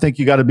holdover. I think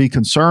you got to be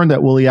concerned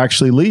that will he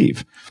actually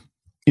leave?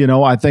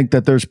 I think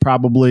that there's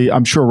probably,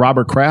 I'm sure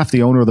Robert Kraft,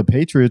 the owner of the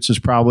Patriots, is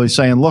probably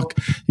saying, look,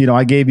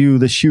 I gave you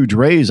this huge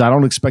raise. I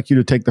don't expect you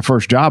to take the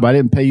first job. I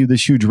didn't pay you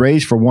this huge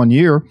raise for 1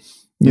 year.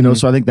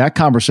 So I think that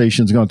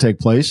conversation is going to take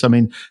place. I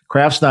mean,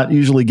 Kraft's not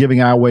usually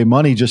giving away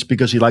money just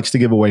because he likes to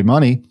give away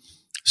money.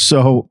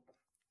 So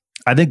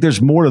I think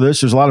there's more to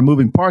this. There's a lot of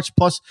moving parts.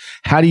 Plus,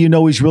 how do you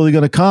know he's really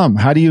going to come?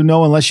 How do you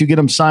know, unless you get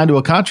him signed to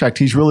a contract,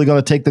 he's really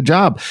going to take the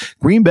job?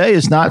 Green Bay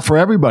is not for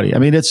everybody. I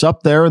mean, it's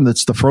up there and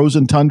it's the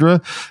frozen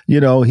tundra.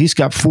 He's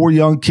got 4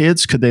 young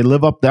kids. Could they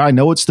live up there? I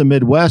know it's the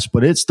Midwest,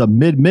 but it's the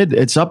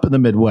it's up in the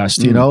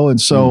Midwest,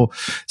 and so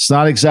it's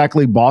not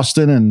exactly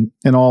Boston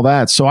and all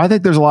that. So I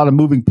think there's a lot of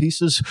moving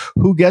pieces.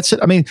 Who gets it?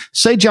 I mean,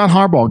 say John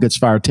Harbaugh gets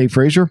fired, Tate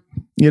Frazier.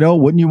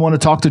 Wouldn't you want to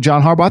talk to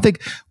John Harbaugh? I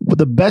think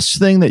the best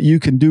thing that you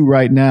can do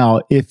right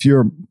now, if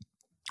you're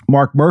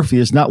Mark Murphy,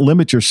 is not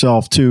limit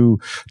yourself to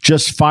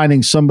just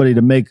finding somebody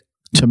to make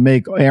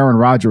Aaron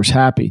Rodgers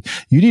happy.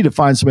 You need to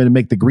find somebody to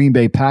make the Green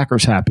Bay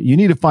Packers happy. You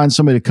need to find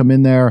somebody to come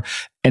in there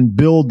and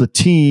build the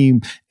team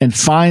and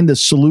find the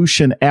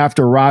solution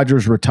after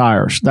Rodgers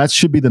retires. That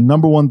should be the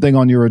number one thing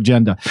on your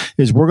agenda,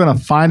 is we're going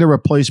to find a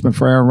replacement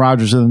for Aaron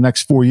Rodgers in the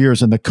next 4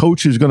 years. And the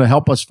coach who's going to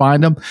help us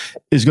find him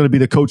is going to be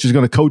the coach who's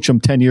going to coach him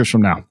 10 years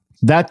from now.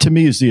 That, to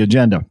me, is the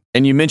agenda.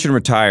 And you mentioned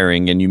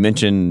retiring, and you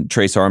mentioned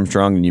Trace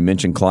Armstrong, and you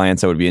mentioned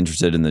clients that would be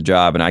interested in the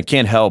job. And I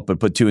can't help but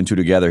put 2 and 2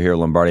 together here,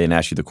 Lombardi, and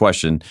ask you the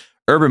question.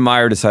 Urban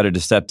Meyer decided to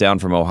step down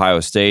from Ohio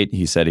State.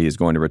 He said he is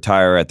going to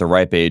retire at the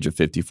ripe age of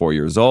 54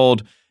 years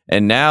old.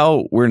 And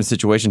now we're in a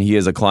situation, he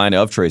is a client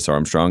of Trace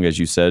Armstrong, as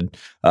you said.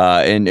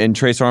 And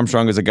Trace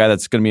Armstrong is a guy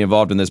that's going to be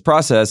involved in this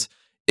process.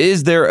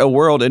 Is there a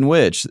world in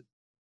which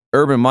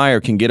Urban Meyer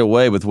can get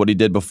away with what he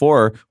did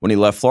before when he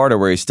left Florida,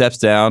 where he steps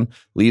down,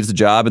 leaves the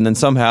job, and then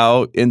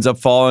somehow ends up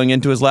falling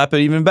into his lap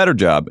an even better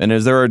job? And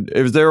is there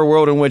a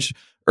world in which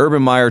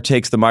Urban Meyer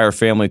takes the Meyer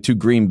family to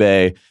Green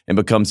Bay and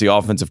becomes the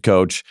offensive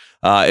coach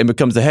and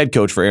becomes the head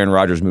coach for Aaron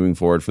Rodgers moving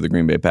forward for the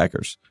Green Bay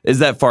Packers? Is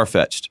that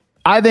far-fetched?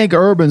 I think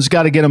Urban's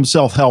got to get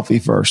himself healthy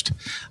first.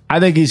 I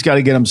think he's got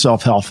to get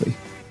himself healthy.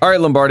 All right,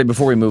 Lombardi,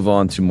 before we move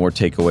on to more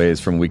takeaways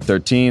from Week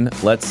 13,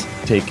 let's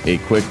take a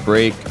quick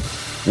break.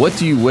 What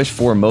do you wish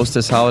for most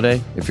this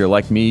holiday? If you're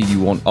like me, you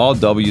want all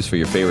W's for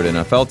your favorite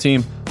NFL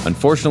team.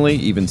 Unfortunately,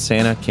 even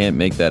Santa can't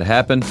make that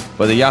happen,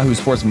 but the Yahoo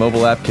Sports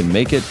mobile app can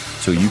make it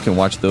so you can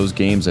watch those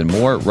games and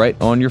more right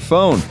on your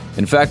phone.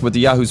 In fact, with the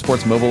Yahoo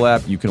Sports mobile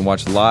app, you can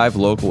watch live,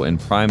 local, and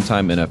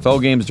primetime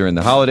NFL games during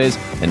the holidays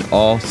and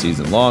all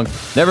season long.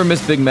 Never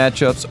miss big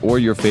matchups or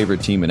your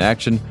favorite team in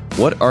action.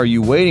 What are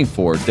you waiting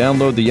for?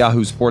 Download the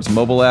Yahoo Sports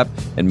mobile app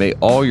and may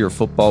all your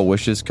football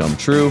wishes come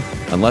true,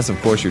 unless,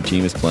 of course, your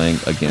team is playing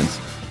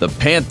against the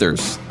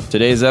Panthers.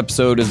 Today's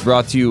episode is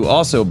brought to you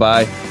also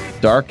by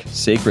Dark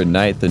Sacred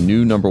Night, the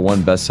new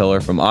 #1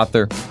 bestseller from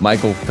author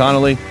Michael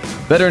Connelly.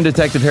 Veteran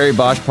Detective Harry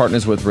Bosch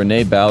partners with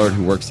Renee Ballard,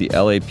 who works the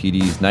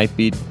LAPD's Night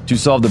Beat, to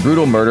solve the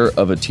brutal murder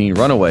of a teen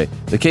runaway.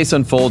 The case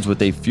unfolds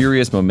with a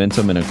furious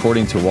momentum, and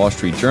according to Wall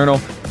Street Journal,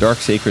 Dark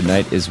Sacred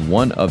Night is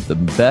one of the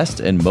best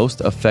and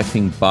most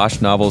affecting Bosch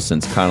novels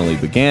since Connelly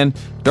began.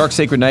 Dark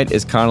Sacred Night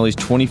is Connelly's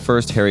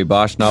 21st Harry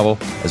Bosch novel,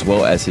 as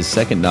well as his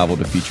second novel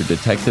to feature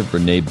Detective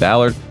Renee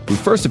Ballard, who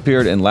first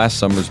appeared in last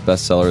summer's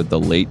bestseller, The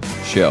Late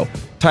Show.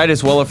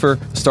 Titus Wellifer,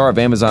 star of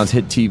Amazon's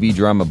hit TV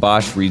drama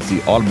Bosch, reads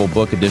the Audible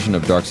book edition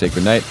of Dark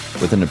Sacred Night,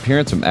 with an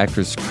appearance from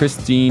actress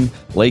Christine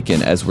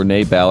Lakin as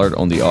Renee Ballard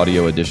on the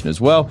audio edition as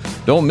well.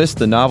 Don't miss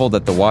the novel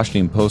that the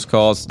Washington Post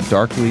calls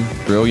darkly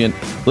brilliant.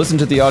 Listen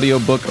to the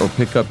audiobook or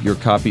pick up your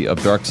copy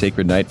of Dark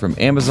Sacred Night from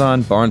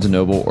Amazon, Barnes &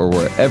 Noble, or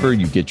wherever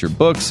you get your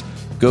books.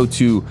 Go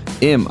to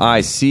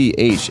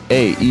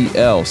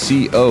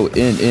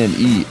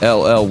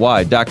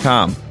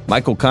MICHAELCONNELLY.com,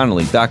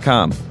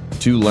 MichaelConnelly.com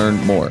to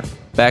learn more.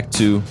 Back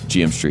to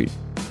GM Street.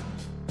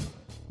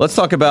 Let's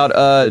talk about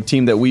a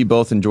team that we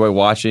both enjoy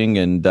watching,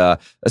 and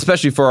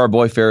especially for our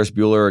boy Ferris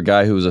Bueller, a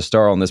guy who was a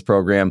star on this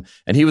program,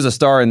 and he was a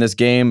star in this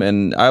game,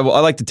 and I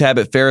like to tab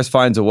it, Ferris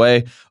finds a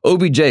way.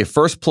 OBJ,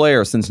 first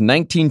player since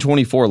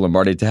 1924,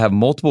 Lombardi, to have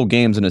multiple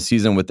games in a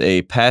season with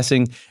a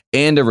passing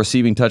and a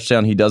receiving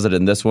touchdown. He does it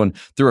in this one.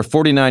 Threw a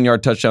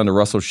 49-yard touchdown to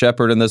Russell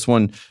Shepard in this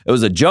one. It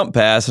was a jump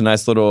pass, a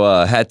nice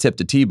little hat tip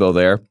to Tebow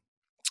there.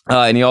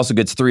 And he also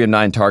gets 3 of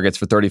 9 targets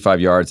for 35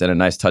 yards and a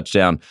nice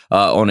touchdown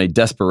on a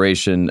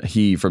desperation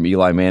heave from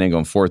Eli Manning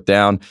on 4th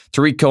down.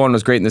 Tariq Cohen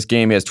was great in this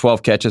game. He has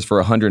 12 catches for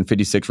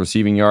 156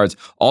 receiving yards.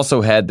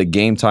 Also had the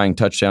game-tying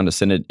touchdown to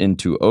send it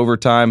into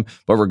overtime.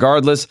 But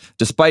regardless,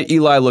 despite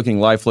Eli looking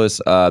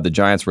lifeless, the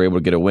Giants were able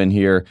to get a win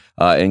here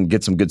and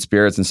get some good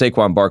spirits. And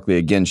Saquon Barkley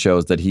again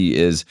shows that he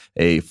is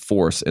a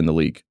force in the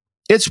league.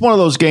 It's one of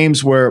those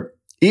games where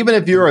even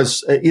if you're an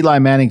Eli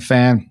Manning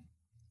fan,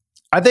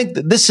 I think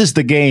that this is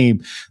the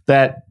game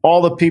that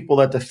all the people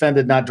that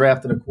defended not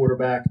drafting a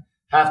quarterback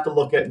have to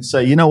look at and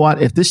say, you know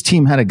what? If this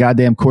team had a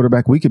goddamn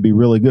quarterback, we could be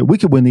really good. We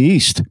could win the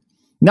East.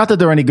 Not that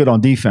they're any good on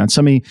defense.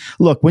 I mean,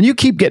 look, when you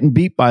keep getting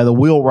beat by the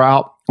wheel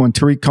route when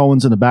Tariq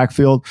Cohen's in the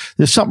backfield,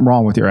 there's something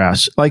wrong with your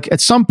ass. Like at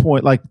some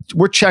point, like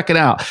we're checking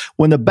out.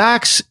 When the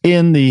back's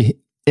in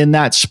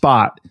that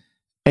spot,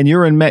 and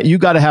you're in Met, you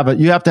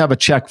have to have a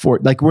check for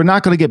it. Like we're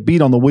not going to get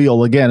beat on the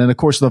wheel again. And of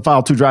course, the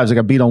final 2 drives, they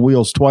got beat on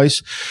wheels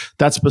twice.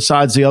 That's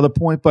besides the other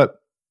point.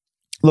 But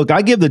Look,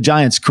 I give the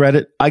Giants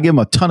credit. I give them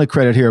a ton of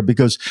credit here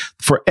because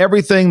for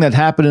everything that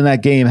happened in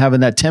that game, having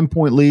that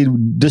 10-point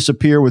lead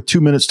disappear with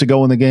 2 minutes to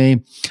go in the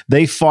game,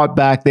 they fought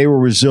back. They were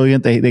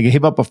resilient. They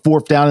gave up a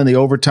fourth down in the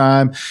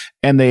overtime,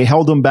 and they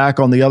held them back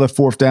on the other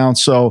fourth down.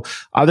 So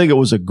I think it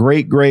was a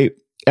great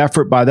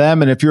effort by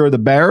them. And if you're the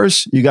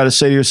Bears, you got to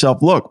say to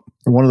yourself, look,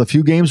 one of the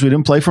few games we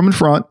didn't play from in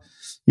front.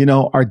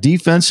 Our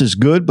defense is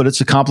good, but it's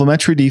a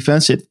complementary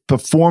defense. It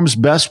performs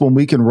best when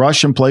we can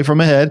rush and play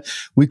from ahead.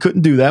 We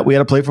couldn't do that. We had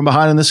to play from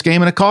behind in this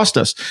game, and it cost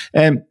us.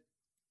 And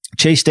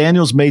Chase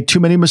Daniels made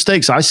too many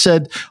mistakes. I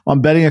said on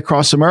Betting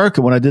Across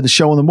America when I did the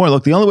show in the morning,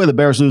 look, the only way the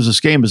Bears lose this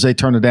game is they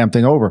turn the damn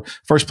thing over.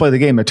 First play of the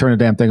game, they turn the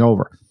damn thing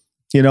over.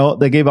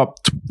 They gave up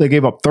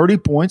 30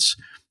 points.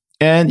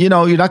 And, you're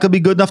not going to be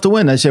good enough to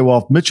win. They say, well,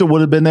 if Mitchell would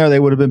have been there, they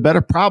would have been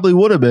better. Probably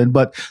would have been.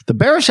 But the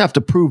Bears have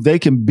to prove they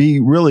can be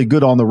really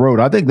good on the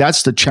road. I think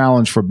that's the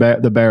challenge for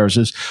the Bears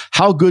is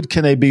how good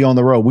can they be on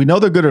the road? We know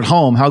they're good at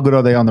home. How good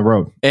are they on the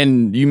road?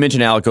 And you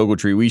mentioned Alec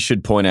Ogletree. We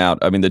should point out,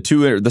 I mean,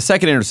 the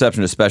second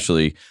interception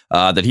especially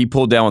that he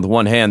pulled down with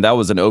one hand, that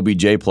was an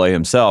OBJ play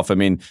himself. I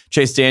mean,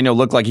 Chase Daniel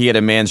looked like he had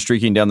a man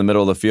streaking down the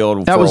middle of the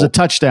field. That was a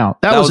touchdown.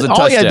 That was a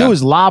touchdown. All he had to do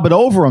was lob it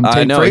over him,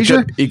 Tate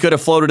Frazier. He could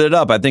have floated it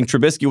up. I think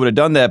Trubisky would have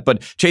done that, but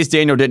Chase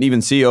Daniel didn't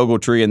even see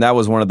Ogletree, and that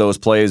was one of those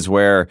plays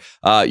where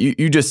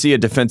you just see a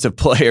defensive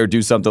player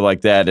do something like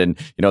that, and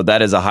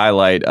that is a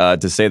highlight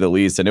to say the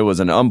least. And it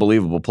was an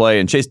unbelievable play.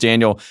 And Chase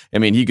Daniel, I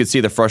mean, he could see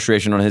the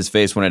frustration on his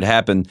face when it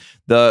happened.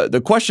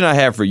 The question I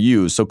have for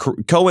you, so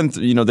Cohen,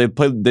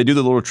 they do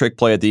the little trick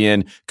play at the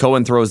end.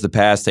 Cohen throws the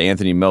pass to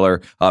Anthony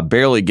Miller,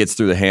 barely gets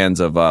through the hands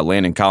of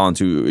Landon Collins,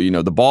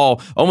 who the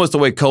ball almost the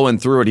way Cohen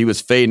threw it, he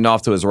was fading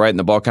off to his right, and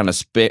the ball kind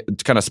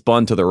of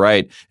spun to the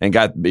right and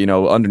got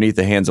underneath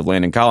the hands of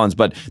Landon Collins.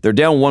 But they're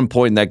down 1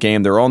 point in that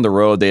game. They're on the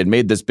road. They had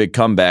made this big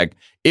comeback.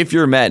 If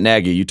you're Matt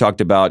Nagy, you talked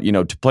about,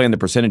 to play in the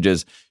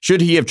percentages. Should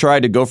he have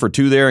tried to go for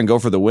two there and go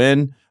for the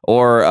win?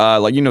 Or,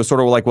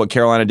 sort of like what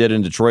Carolina did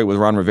in Detroit with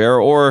Ron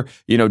Rivera? Or,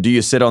 do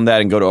you sit on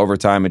that and go to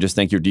overtime and just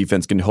think your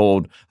defense can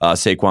hold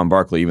Saquon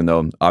Barkley, even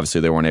though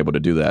obviously they weren't able to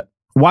do that?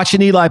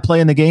 Watching Eli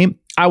play in the game,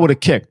 I would have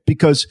kicked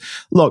because,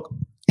 look,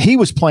 he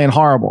was playing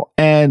horrible.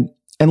 And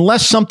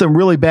unless something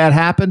really bad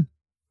happened,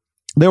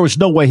 there was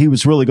no way he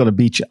was really going to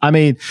beat you. I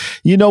mean,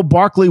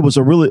 Barkley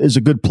is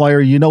a good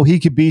player. He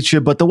could beat you.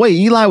 But the way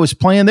Eli was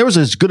playing, there was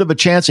as good of a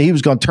chance that he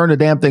was going to turn the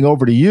damn thing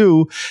over to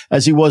you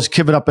as he was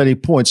giving up any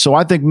points. So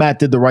I think Matt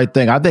did the right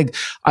thing. I think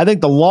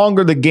the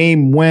longer the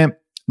game went,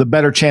 the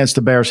better chance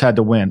the Bears had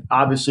to win.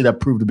 Obviously, that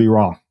proved to be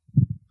wrong.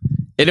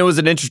 And it was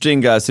an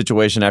interesting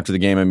situation after the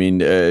game. I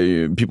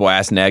mean, people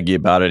asked Nagy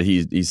about it.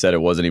 He said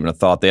it wasn't even a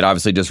thought. They'd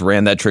obviously just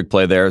ran that trick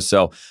play there.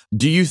 So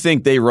do you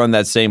think they run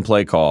that same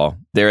play call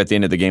there at the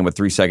end of the game with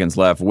 3 seconds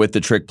left with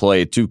the trick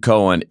play to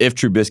Cohen if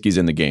Trubisky's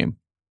in the game?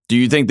 Do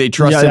you think they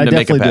trust him to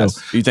make a pass?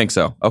 Do. You think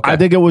so? Okay. I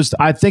think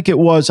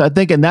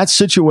in that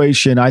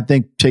situation,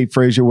 Tate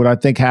Frazier, what I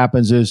think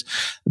happens is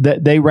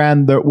that they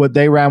ran what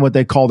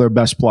they call their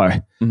best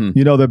play. Mm-hmm.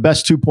 Their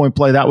best 2-point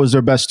play. That was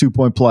their best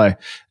 2-point play.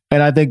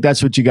 And I think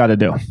that's what you got to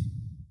do.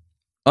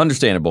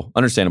 Understandable.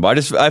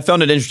 I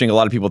found it interesting. A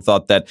lot of people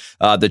thought that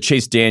the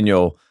Chase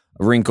Daniel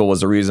wrinkle was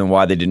the reason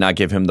why they did not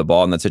give him the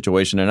ball in that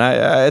situation. And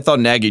I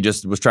thought Nagy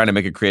just was trying to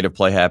make a creative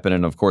play happen.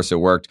 And of course it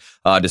worked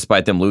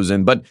despite them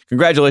losing. But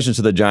congratulations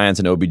to the Giants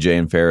and OBJ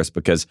and Ferris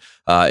because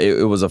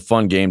it was a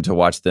fun game to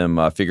watch them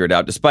figure it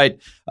out.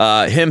 Despite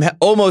him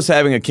almost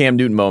having a Cam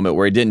Newton moment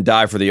where he didn't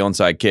die for the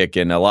onside kick.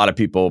 And a lot of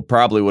people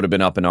probably would have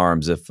been up in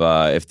arms if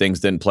things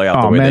didn't play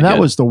out the way they did. That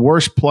was the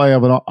worst play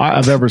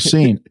I've ever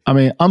seen. I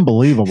mean,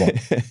 unbelievable.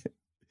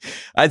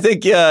 I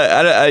think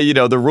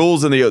the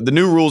rules and the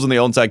new rules in the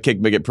onside kick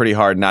make it pretty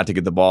hard not to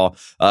get the ball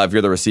if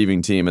you're the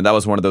receiving team, and that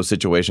was one of those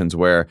situations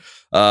where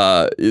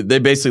they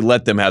basically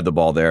let them have the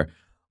ball there.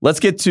 Let's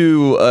get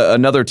to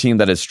another team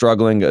that is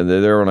struggling.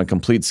 They're on a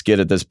complete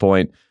skid at this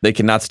point. They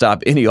cannot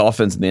stop any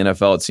offense in the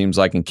NFL, it seems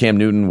like, and Cam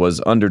Newton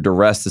was under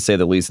duress to say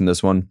the least in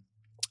this one.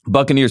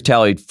 Buccaneers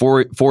tallied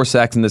four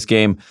sacks in this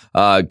game.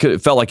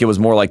 It felt like it was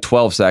more like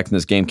 12 sacks in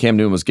this game. Cam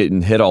Newton was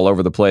getting hit all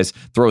over the place.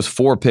 Throws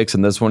 4 picks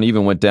in this one.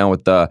 Even went down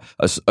with a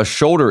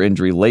shoulder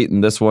injury late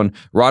in this one.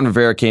 Ron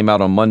Rivera came out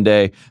on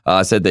Monday,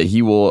 said that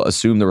he will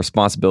assume the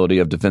responsibility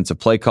of defensive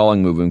play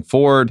calling moving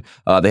forward.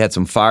 They had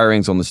some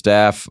firings on the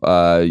staff.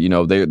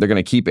 They're going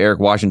to keep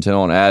Eric Washington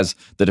on as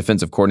the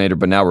defensive coordinator,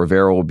 but now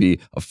Rivera will be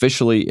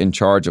officially in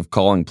charge of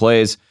calling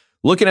plays.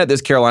 Looking at this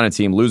Carolina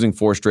team, losing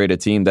 4 straight, a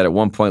team that at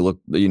one point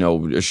looked, a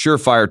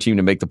surefire team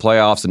to make the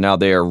playoffs, and now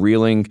they are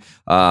reeling,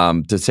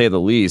 to say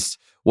the least.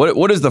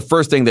 What is the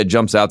first thing that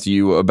jumps out to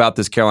you about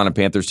this Carolina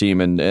Panthers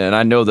team? And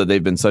I know that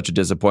they've been such a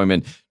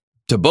disappointment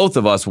to both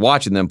of us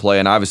watching them play,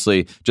 and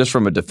obviously, just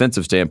from a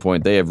defensive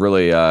standpoint, they have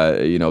really,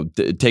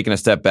 taken a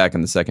step back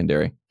in the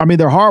secondary. I mean,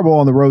 they're horrible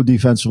on the road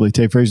defensively,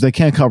 Tate Frazier. They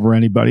can't cover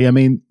anybody. I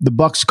mean, the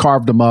Bucs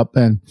carved them up,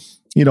 and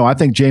I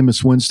think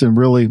Jameis Winston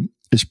really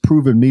is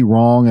proving me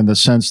wrong in the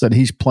sense that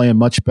he's playing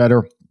much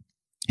better.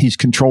 He's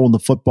controlling the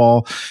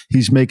football.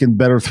 He's making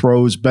better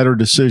throws, better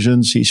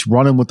decisions. He's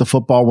running with the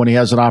football when he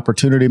has an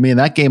opportunity. I mean, in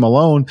that game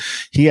alone,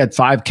 he had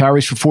 5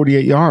 carries for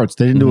 48 yards.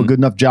 They didn't do a good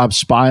enough job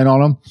spying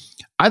on him.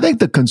 I think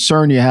the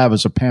concern you have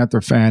as a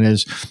Panther fan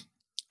is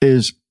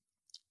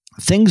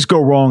things go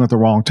wrong at the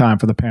wrong time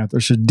for the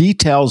Panthers. The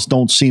details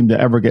don't seem to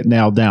ever get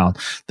nailed down.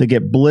 They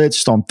get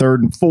blitzed on 3rd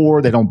and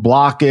 4. They don't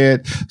block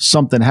it.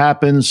 Something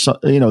happens.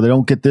 They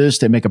don't get this.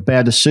 They make a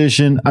bad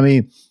decision. I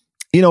mean,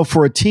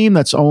 for a team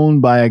that's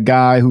owned by a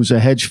guy who's a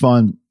hedge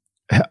fund,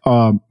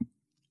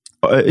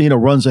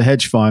 runs a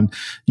hedge fund,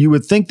 you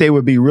would think they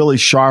would be really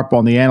sharp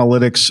on the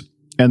analytics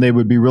and they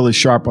would be really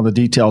sharp on the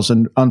details.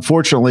 And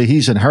unfortunately,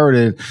 he's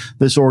inherited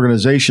this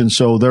organization,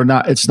 so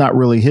it's not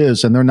really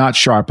his, and they're not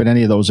sharp in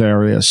any of those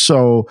areas.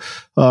 So,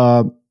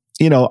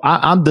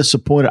 I'm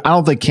disappointed. I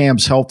don't think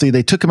Cam's healthy.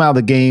 They took him out of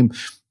the game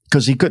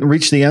because he couldn't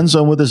reach the end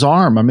zone with his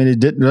arm. I mean,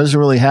 doesn't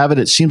really have it.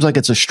 It seems like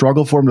it's a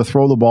struggle for him to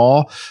throw the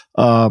ball.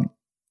 And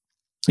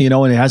he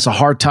has a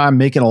hard time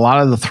making a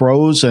lot of the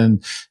throws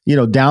and,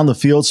 down the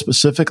field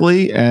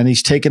specifically. And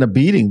he's taken a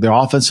beating. The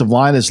offensive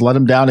line has let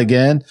him down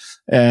again.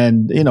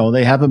 And,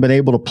 they haven't been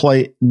able to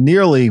play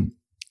nearly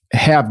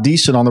half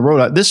decent on the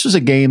road. This was a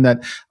game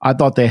that I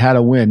thought they had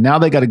to win. Now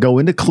they got to go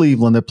into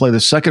Cleveland. They play the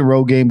second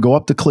road game, go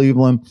up to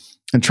Cleveland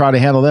and try to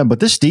handle them. But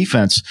this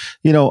defense,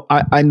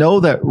 I know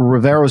that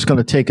Rivera is going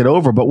to take it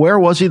over, but where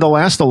was he the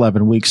last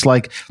 11 weeks?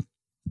 Like,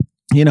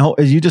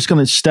 are you just going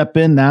to step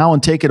in now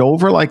and take it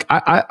over? Like,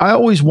 I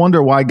always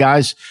wonder why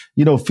guys,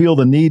 feel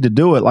the need to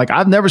do it. Like,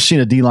 I've never seen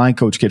a D-line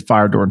coach get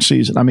fired during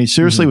season. I mean,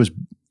 seriously,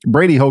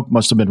 Brady Hoke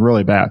must have been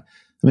really bad.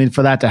 I mean,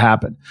 for that to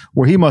happen,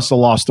 where he must have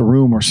lost the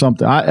room or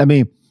something. I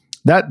mean,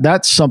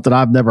 that's something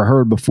I've never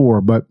heard before.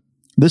 But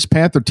this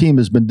Panther team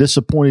has been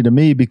disappointing to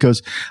me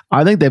because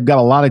I think they've got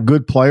a lot of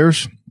good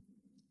players,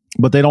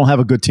 but they don't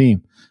have a good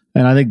team.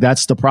 And I think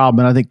that's the problem.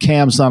 And I think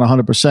Cam's not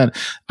 100%.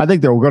 I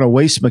think they're going to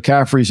waste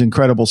McCaffrey's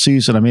incredible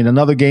season. I mean,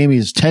 another game,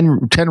 he's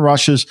 10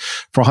 rushes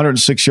for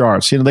 106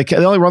 yards. They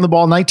only run the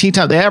ball 19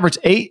 times. They averaged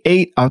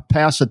 8 a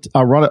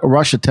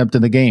rush attempt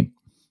in the game,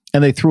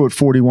 and they threw it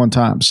 41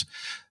 times.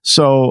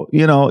 So,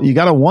 you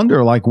got to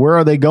wonder, like, where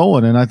are they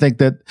going? And I think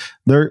that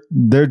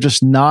they're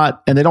just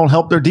not, and they don't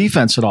help their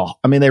defense at all.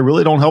 I mean, they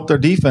really don't help their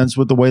defense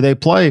with the way they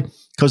play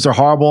because they're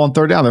horrible on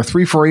 3rd down. They're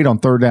 3 for 8 on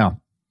 3rd down.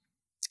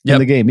 In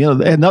the game.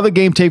 Another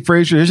game, Tate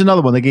Frazier. Here's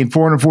another one. They gained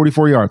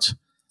 444 yards.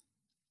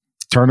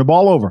 Turn the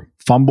ball over.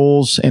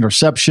 Fumbles,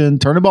 interception,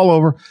 turn the ball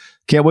over.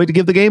 Can't wait to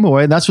give the game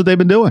away, and that's what they've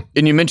been doing.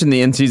 And you mentioned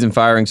the in-season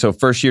firing. So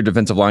first-year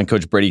defensive line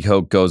coach Brady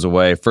Hoke goes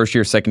away.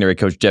 First-year secondary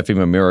coach Jeffy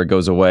Mamura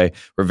goes away.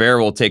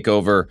 Rivera will take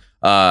over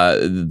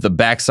the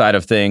backside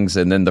of things,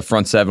 and then the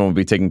front seven will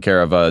be taken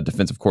care of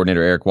defensive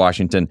coordinator Eric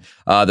Washington.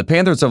 The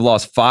Panthers have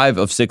lost 5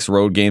 of 6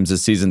 road games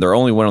this season. Their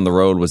only win on the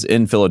road was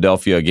in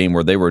Philadelphia, a game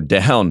where they were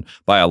down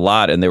by a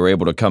lot, and they were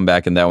able to come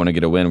back in that one and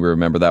get a win. We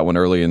remember that one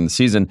earlier in the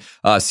season.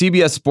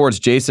 CBS Sports'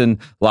 Jason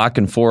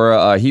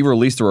Lockenfora, he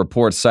released a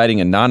report citing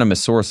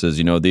anonymous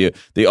sources.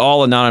 The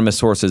all anonymous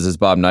sources, as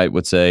Bob Knight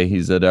would say.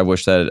 He said, I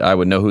wish that I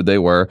would know who they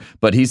were.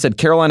 But he said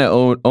Carolina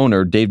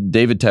owner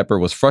David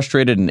Tepper was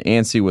frustrated and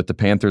antsy with the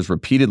Panthers'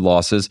 repeated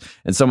losses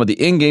and some of the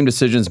in-game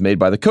decisions made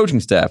by the coaching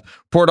staff.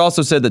 Report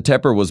also said that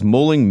Tepper was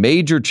mulling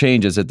major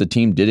changes if the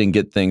team didn't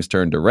get things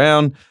turned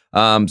around.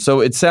 So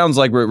it sounds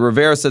like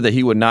Rivera said that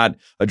he would not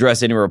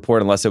address any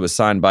report unless it was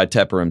signed by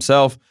Tepper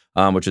himself,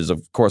 which is,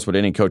 of course, what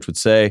any coach would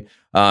say.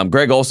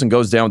 Greg Olsen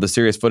goes down with a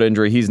serious foot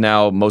injury. He's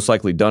now most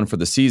likely done for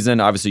the season.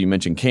 Obviously, you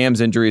mentioned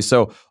Cam's injury.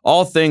 So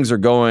all things are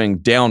going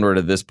downward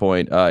at this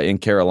point in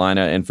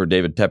Carolina and for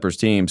David Tepper's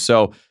team.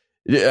 So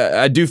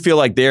I do feel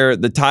like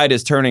the tide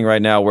is turning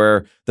right now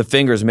where the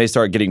fingers may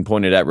start getting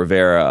pointed at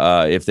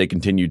Rivera if they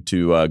continue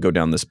to go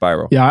down this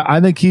spiral. Yeah, I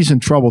think he's in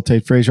trouble,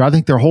 Tate Frazier. I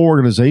think their whole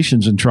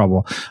organization's in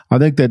trouble. I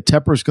think that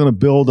Tepper's going to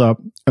build up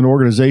an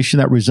organization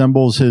that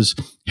resembles his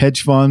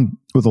hedge fund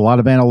with a lot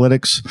of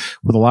analytics,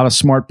 with a lot of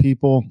smart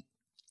people.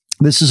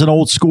 This is an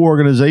old school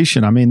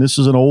organization. I mean, this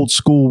is an old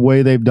school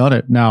way they've done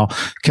it. Now,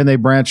 can they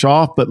branch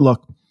off? But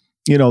look,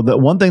 the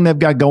one thing they've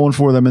got going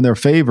for them in their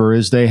favor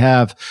is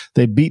they've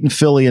beaten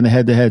Philly in the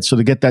head-to-head. So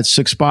to get that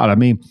 6th spot, I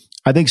mean,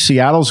 I think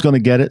Seattle's going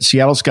to get it.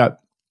 Seattle's got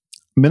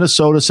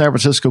Minnesota, San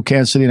Francisco,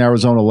 Kansas City, and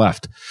Arizona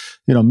left.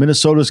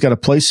 Minnesota's got to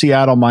play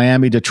Seattle,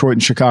 Miami, Detroit,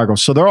 and Chicago.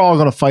 So they're all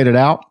going to fight it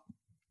out.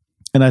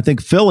 And I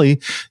think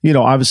Philly,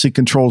 obviously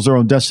controls their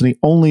own destiny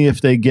only if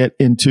they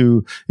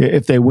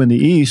win the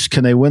East.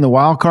 Can they win the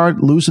wild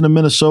card? Losing to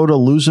Minnesota,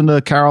 losing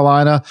to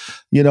Carolina,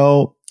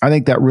 I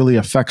think that really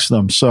affects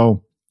them.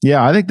 So,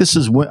 yeah, I think this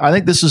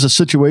is a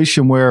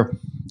situation where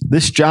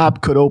this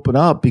job could open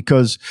up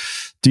because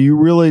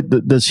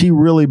does he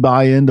really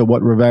buy into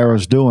what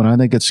Rivera's doing? I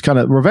think it's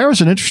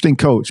Rivera's an interesting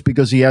coach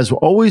because he has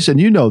always, and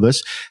you know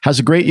this, has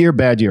a great year,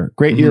 bad year,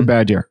 great year,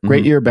 bad year,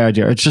 great year, bad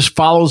year. It just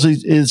follows,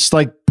 it's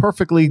like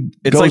perfectly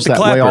goes like that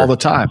way all the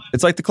time.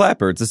 It's like the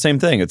clapper. It's the same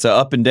thing. It's an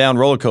up and down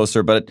roller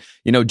coaster, but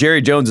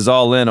Jerry Jones is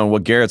all in on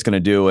what Garrett's going to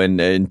do, and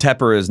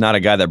Tepper is not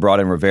a guy that brought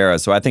in Rivera.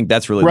 So I think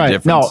that's really the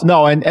difference.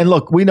 No. And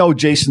look, we know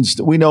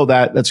we know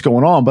that's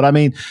going on, but I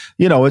mean,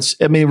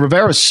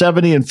 Rivera's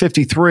 70 and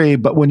 53,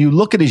 but when you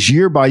look at his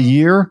year by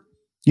year,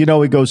 he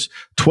goes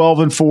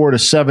 12-4 to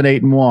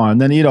 7-8-1,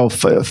 then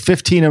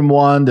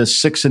 15-1 to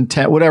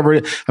 6-10, whatever.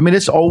 I mean,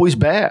 it's always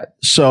bad,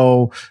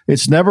 so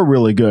it's never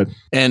really good.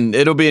 And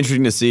it'll be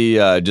interesting to see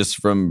just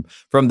from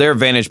their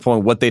vantage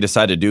point what they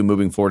decide to do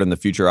moving forward in the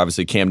future.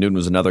 Obviously, Cam Newton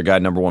was another guy,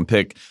 number one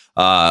pick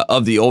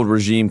of the old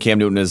regime. Cam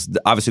Newton is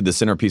obviously the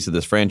centerpiece of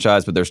this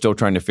franchise, but they're still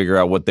trying to figure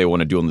out what they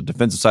want to do on the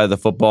defensive side of the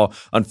football.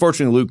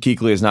 Unfortunately, Luke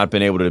Kuechly has not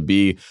been able to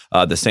be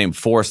the same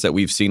force that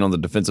we've seen on the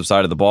defensive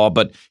side of the ball,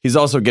 but he's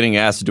also getting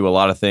asked to do a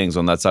lot of things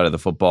on that side of the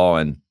football,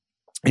 and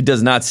it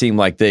does not seem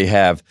like they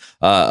have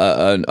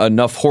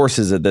enough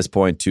horses at this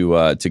point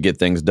to get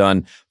things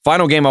done.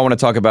 Final game I want to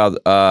talk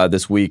about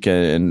this week,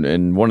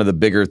 and one of the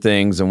bigger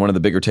things and one of the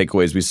bigger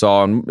takeaways we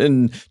saw,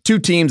 in two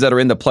teams that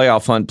are in the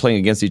playoff hunt playing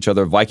against each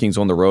other. Vikings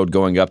on the road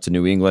going up to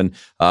New England.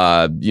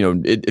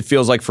 It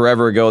feels like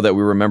forever ago that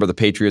we remember the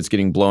Patriots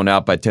getting blown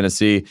out by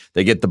Tennessee.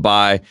 They get the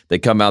bye, they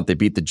come out, they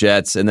beat the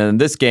Jets, and then in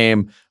this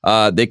game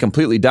they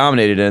completely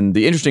dominated. And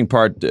the interesting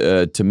part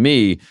to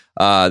me,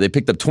 they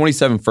picked up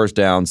 27 first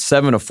downs,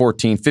 7 of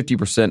 14,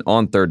 50%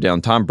 on third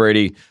down. Tom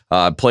Brady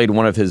played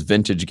one of his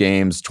vintage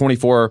games,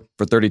 24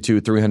 for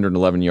 32,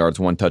 311 yards,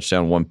 1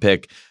 touchdown, 1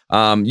 pick.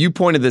 You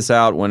pointed this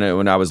out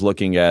when I was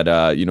looking at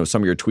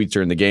some of your tweets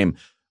during the game.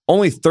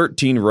 Only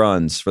 13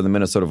 runs for the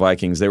Minnesota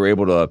Vikings. They were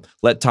able to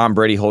let Tom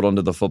Brady hold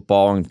onto the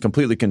football and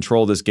completely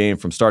control this game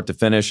from start to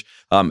finish.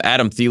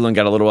 Adam Thielen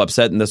got a little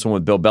upset in this one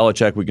with Bill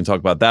Belichick. We can talk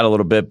about that a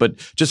little bit. But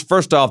just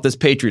first off, this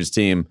Patriots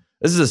team,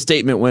 this is a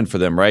statement win for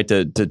them, right?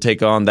 To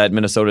take on that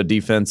Minnesota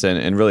defense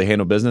and really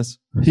handle business.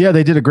 Yeah,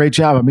 they did a great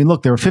job. I mean,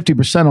 look, they were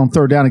 50% on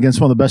third down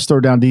against one of the best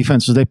third down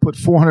defenses. They put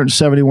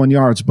 471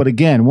 yards. But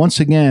once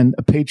again,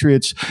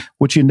 Patriots,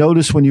 what you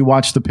notice when you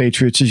watch the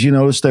Patriots is you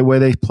notice the way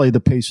they play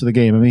the pace of the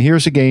game. I mean,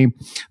 here's a game.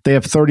 They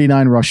have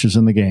 39 rushes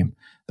in the game.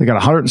 They got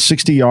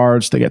 160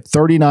 yards. They get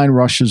 39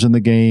 rushes in the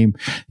game.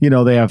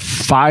 They have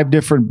 5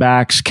 different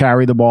backs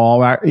carry the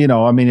ball.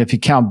 If you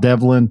count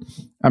Devlin,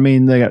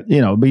 they got,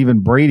 even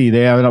Brady,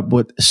 they ended up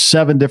with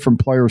 7 different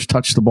players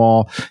touch the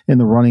ball in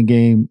the running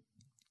game.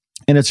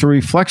 And it's a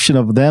reflection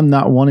of them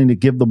not wanting to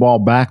give the ball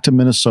back to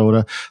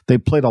Minnesota. They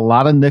played a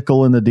lot of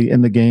nickel in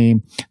the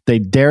game. They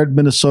dared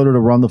Minnesota to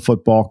run the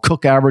football.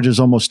 Cook averages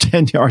almost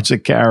 10 yards a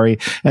carry,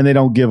 and they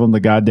don't give them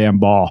the goddamn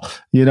ball.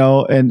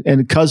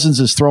 And Cousins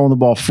is throwing the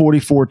ball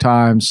 44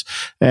 times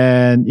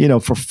and,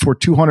 for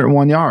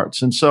 201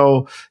 yards. And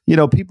so,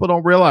 people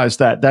don't realize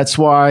that. That's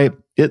why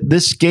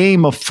this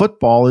game of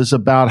football is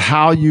about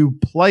how you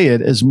play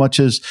it as much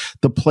as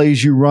the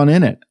plays you run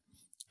in it.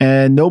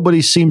 And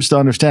nobody seems to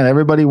understand.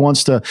 Everybody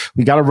wants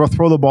we got to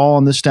throw the ball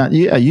on this down.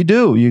 Yeah, you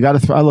do. You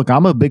got to look,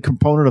 I'm a big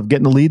proponent of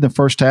getting the lead in the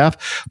first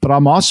half, but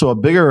I'm also a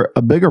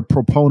bigger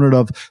proponent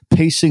of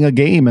pacing a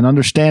game and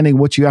understanding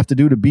what you have to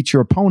do to beat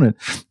your opponent.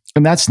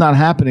 And that's not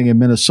happening in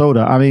Minnesota.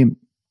 I mean,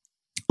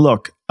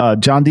 look,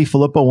 John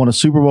DeFilippo won a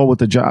Super Bowl with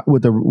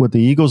the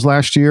Eagles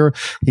last year.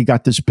 He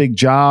got this big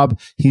job.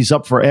 He's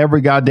up for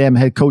every goddamn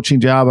head coaching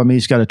job. I mean,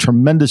 he's got a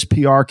tremendous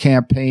PR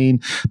campaign.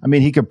 I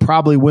mean, he could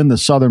probably win the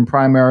Southern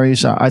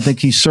primaries. I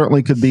think he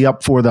certainly could be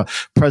up for the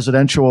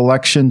presidential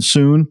election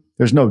soon.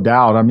 There's no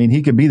doubt. I mean,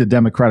 he could be the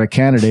Democratic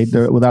candidate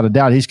without a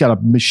doubt. He's got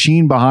a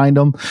machine behind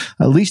him.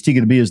 At least he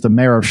could be as the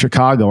mayor of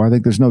Chicago. I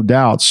think there's no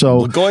doubt.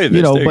 So,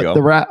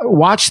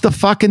 watch the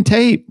fucking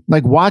tape.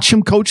 Like, watch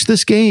him coach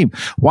this game.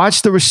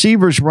 Watch the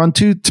receivers run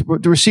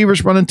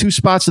in 2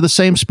 spots at the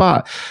same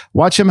spot.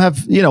 Watch him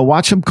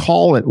watch him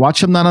call it.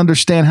 Watch him not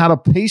understand how to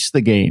pace the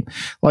game.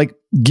 Like,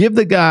 give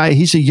the guy,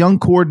 he's a young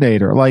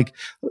coordinator. Like,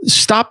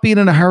 stop being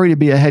in a hurry to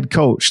be a head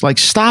coach. Like,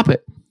 stop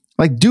it.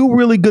 Like, do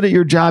really good at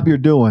your job you're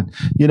doing,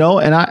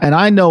 and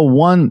I know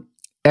one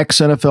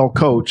ex-NFL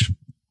coach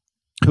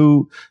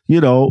who,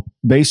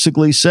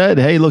 basically said,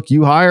 hey, look,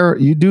 you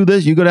do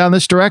this, you go down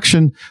this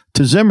direction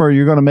to Zimmer,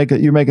 you're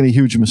making a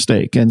huge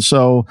mistake. And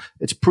so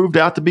it's proved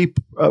out to be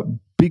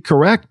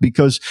correct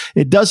because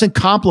it doesn't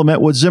complement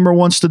what Zimmer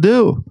wants to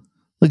do.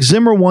 Like,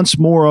 Zimmer wants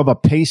more of a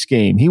pace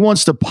game. He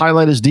wants to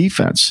pilot his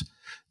defense.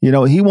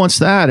 He wants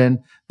that. And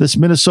this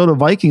Minnesota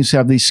Vikings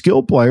have these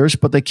skill players,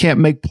 but they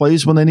can't make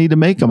plays when they need to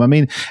make them. I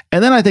mean,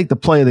 and then I think the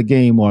play of the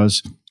game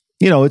was,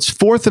 it's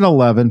 4th and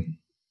 11.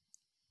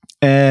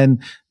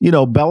 And,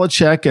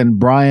 Belichick and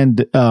Brian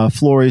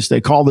Flores,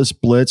 they call this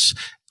blitz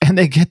and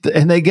they get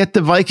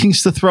the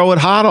Vikings to throw it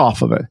hot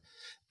off of it.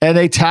 And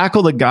they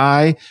tackle the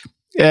guy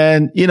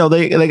And,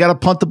 they got to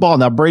punt the ball.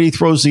 Now, Brady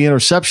throws the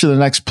interception the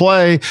next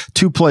play,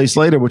 2 plays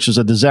later, which is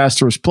a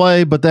disastrous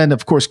play. But then,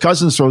 of course,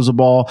 Cousins throws the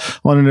ball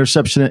on an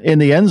interception in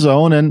the end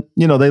zone and,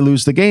 they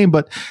lose the game.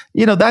 But,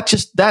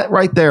 that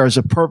right there is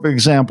a perfect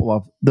example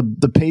of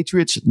the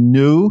Patriots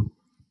knew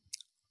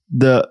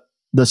the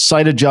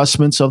sight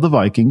adjustments of the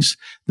Vikings.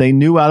 They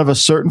knew out of a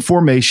certain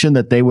formation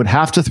that they would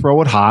have to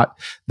throw it hot.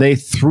 They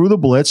threw the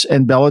blitz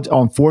and Belichick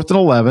on 4th and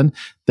 11.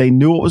 They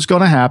knew what was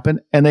going to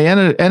happen and they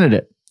ended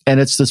it. And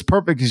it's this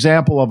perfect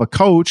example of a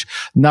coach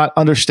not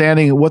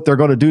understanding what they're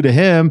going to do to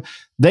him.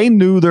 They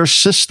knew their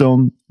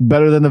system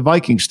better than the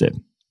Vikings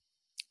did.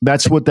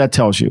 That's what that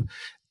tells you.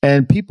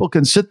 And people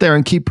can sit there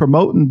and keep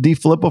promoting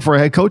DeFilippo for a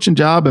head coaching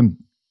job, and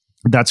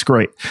that's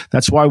great.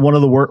 That's why one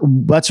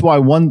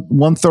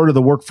third of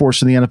the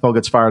workforce in the NFL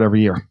gets fired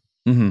every year.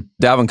 Mm-hmm.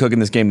 Dalvin Cook in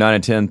this game, 9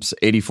 attempts,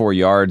 84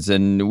 yards.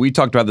 And we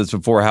talked about this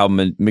before, how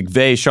Sean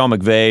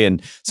McVay,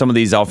 and some of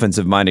these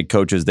offensive-minded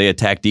coaches, they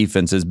attack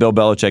defenses. Bill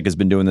Belichick has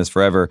been doing this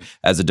forever.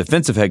 As a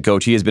defensive head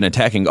coach, he has been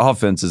attacking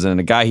offenses. And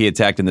a guy he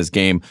attacked in this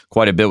game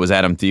quite a bit was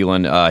Adam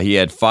Thielen. He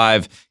had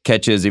 5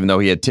 catches, even though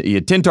he had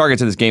 10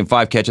 targets in this game,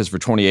 5 catches for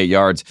 28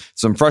 yards.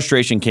 Some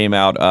frustration came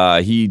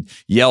out. He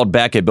yelled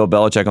back at Bill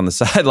Belichick on the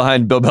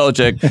sideline. Bill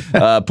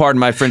Belichick, pardon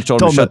my French,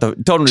 told him to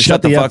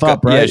shut the fuck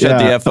up. Right? Yeah, shut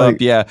the F up.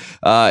 Yeah.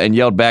 And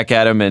yelled back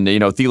at him. And,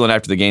 Thielen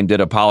after the game did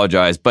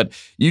apologize. But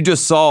you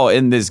just saw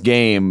in this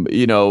game,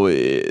 you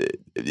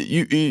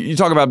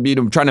talk about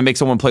trying to make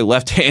someone play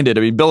left-handed.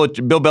 I mean, Bill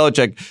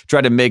Belichick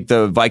tried to make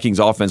the Vikings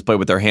offense play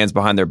with their hands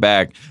behind their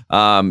back,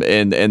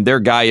 and their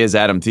guy is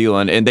Adam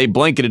Thielen, and they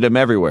blanketed him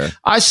everywhere.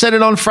 I said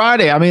it on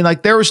Friday. I mean,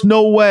 there was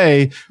no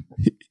way.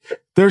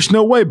 There's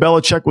no way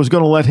Belichick was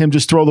going to let him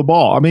just throw the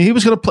ball. I mean, he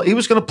was going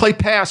to play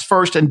pass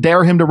first and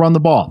dare him to run the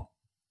ball,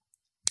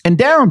 and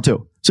dare him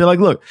to say,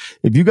 look,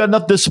 if you got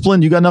enough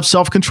discipline, you got enough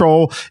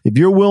self-control, if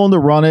you're willing to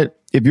run it,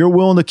 if you're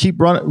willing to keep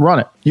run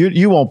it.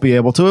 You won't be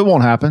able to. It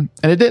won't happen.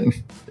 And it didn't.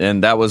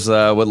 And that was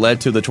what led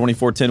to the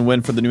 24-10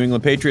 win for the New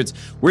England Patriots.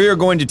 We are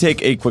going to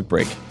take a quick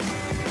break.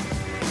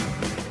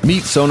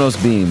 Meet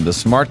Sonos Beam, the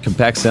smart,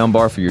 compact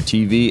soundbar for your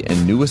TV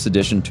and newest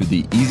addition to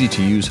the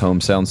easy-to-use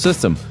home sound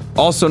system.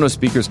 All Sonos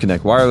speakers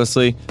connect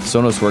wirelessly.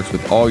 Sonos works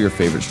with all your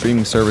favorite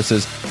streaming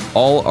services.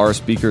 All our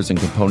speakers and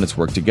components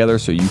work together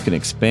so you can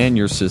expand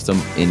your system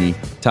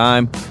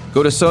anytime.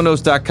 Go to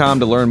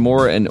Sonos.com to learn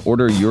more and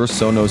order your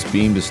Sonos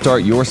Beam to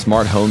start your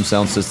smart home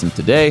sound system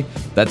today.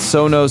 That's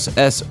Sonos,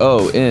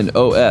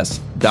 Sonos.com.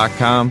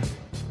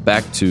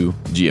 Back to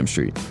GM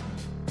Street.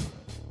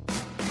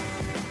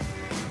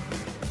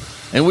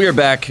 And we are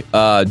back,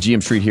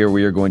 GM Street here.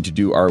 We are going to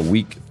do our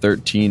Week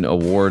 13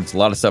 awards. A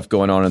lot of stuff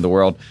going on in the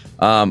world.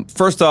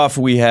 First off,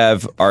 we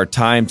have our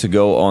Time to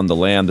Go on the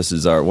Lam. This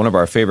is one of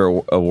our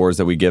favorite awards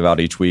that we give out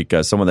each week.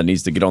 Someone that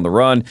needs to get on the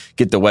run,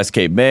 get to West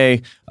Cape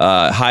May,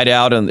 hide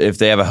out, and if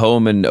they have a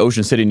home in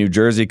Ocean City, New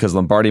Jersey, because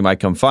Lombardi might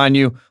come find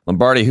you.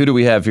 Lombardi, who do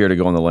we have here to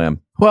go on the Lam?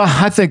 Well,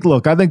 I think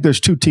there's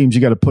 2 teams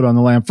you got to put on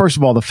the Lam. First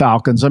of all, the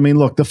Falcons. I mean,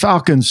 look, the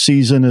Falcons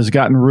season has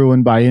gotten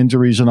ruined by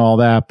injuries and all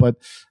that, but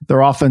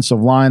their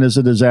offensive line is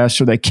a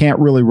disaster. They can't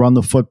really run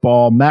the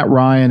football. Matt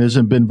Ryan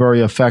hasn't been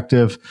very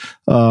effective,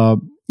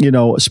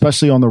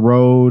 especially on the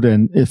road.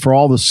 And for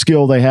all the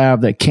skill they have,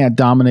 they can't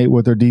dominate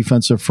with their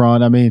defensive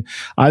front. I mean,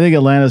 I think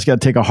Atlanta's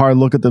got to take a hard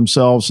look at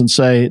themselves and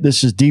say,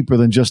 this is deeper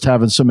than just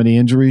having so many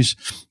injuries.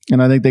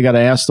 And I think they got to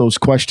ask those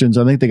questions.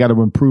 I think they got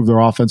to improve their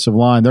offensive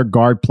line. Their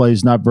guard play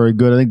is not very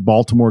good. I think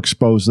Baltimore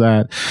exposed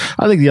that.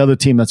 I think the other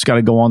team that's got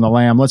to go on the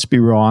Lam, let's be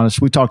real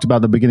honest. We talked about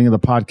at the beginning of the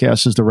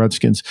podcast is the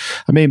Redskins.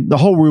 I mean, the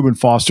whole Reuben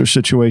Foster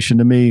situation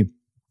to me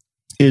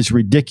is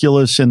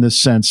ridiculous in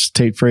this sense,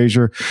 Tate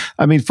Frazier.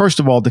 I mean, first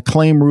of all, to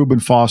claim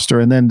Reuben Foster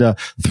and then to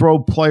throw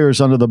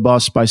players under the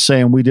bus by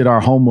saying we did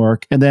our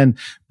homework. And then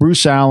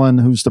Bruce Allen,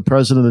 who's the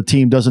president of the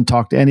team, doesn't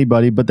talk to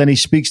anybody, but then he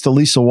speaks to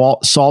Lisa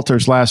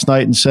Salters last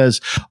night and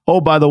says, oh,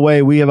 by the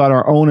way, we have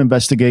our own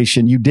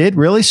investigation. You did?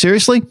 Really?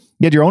 Seriously?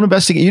 You had your own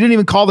investigation? You didn't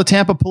even call the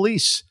Tampa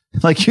police.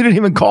 You didn't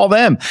even call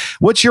them.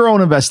 What's your own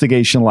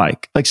investigation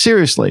like?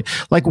 Seriously.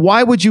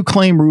 Why would you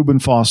claim Reuben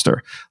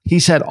Foster?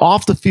 He's had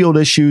off the field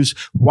issues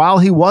while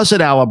he was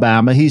at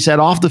Alabama. He's had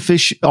off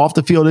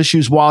the field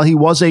issues while he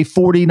was a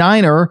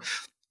 49er,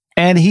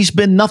 and he's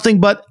been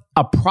nothing but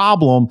a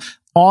problem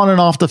on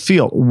and off the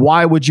field.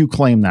 Why would you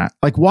claim that?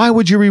 Why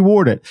would you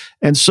reward it?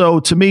 And so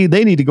to me,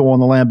 they need to go on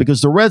the Lam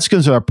because the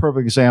Redskins are a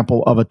perfect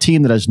example of a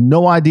team that has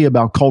no idea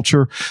about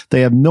culture.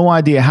 They have no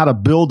idea how to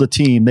build a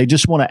team. They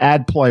just want to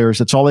add players.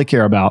 That's all they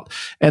care about.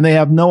 And they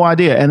have no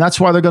idea. And that's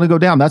why they're going to go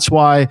down. That's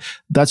why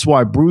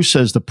Bruce,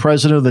 as the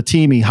president of the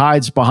team, he's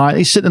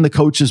sitting in the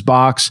coach's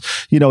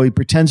box. He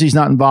pretends he's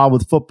not involved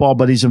with football,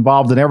 but he's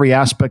involved in every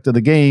aspect of the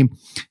game.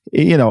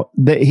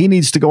 He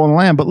needs to go on the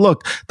Lam. But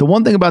look, the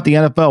one thing about the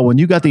NFL, when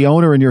you got the owner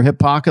boner in your hip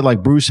pocket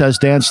like Bruce has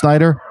Dan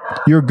Snyder,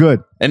 you're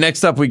good. And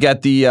next up, we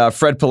got the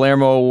Fred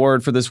Palermo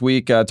Award for this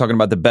week, talking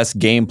about the best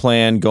game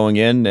plan going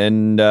in.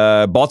 And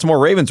Baltimore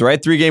Ravens,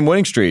 right? 3-game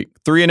winning streak.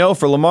 3-0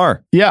 for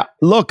Lamar. Yeah,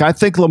 look, I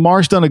think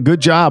Lamar's done a good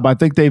job. I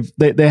think they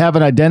have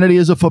an identity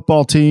as a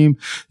football team.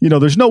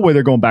 There's no way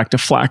they're going back to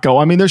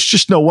Flacco. I mean, there's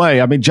just no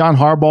way. I mean, John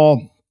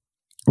Harbaugh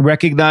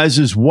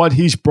recognizes what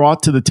he's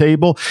brought to the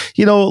table.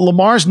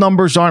 Lamar's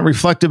numbers aren't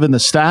reflective in the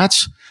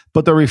stats,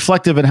 but they're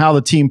reflective in how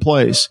the team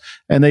plays.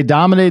 And they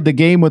dominated the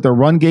game with their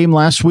run game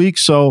last week.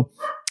 So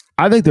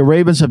I think the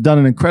Ravens have done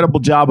an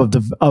incredible job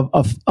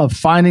of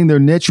finding their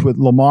niche with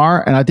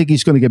Lamar. And I think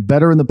he's going to get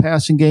better in the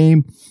passing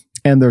game.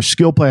 And their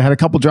skill play had a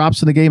couple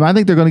drops in the game. I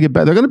think they're going to get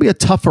better. They're going to be a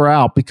tougher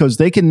out because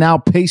they can now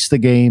pace the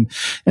game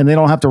and they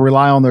don't have to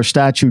rely on their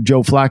statue,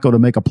 Joe Flacco, to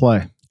make a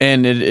play.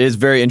 And it is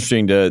very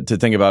interesting to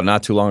think about.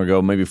 Not too long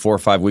ago, maybe 4 or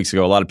 5 weeks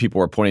ago, a lot of people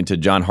were pointing to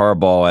John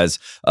Harbaugh as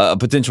a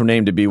potential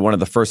name to be one of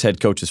the first head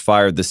coaches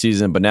fired this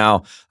season. But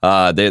now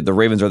the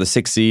Ravens are the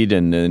 6th seed,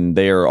 and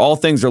all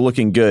things are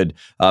looking good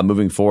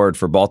moving forward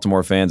for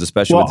Baltimore fans,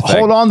 especially. Well,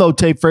 hold on though,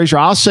 Tate Frazier.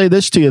 I'll say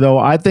this to you though.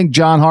 I think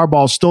John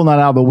Harbaugh is still not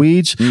out of the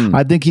weeds.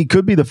 I think he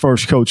could be the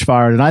first coach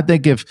fired, and I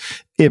think if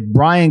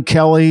Brian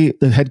Kelly,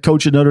 the head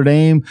coach of Notre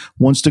Dame,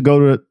 wants to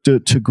go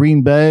to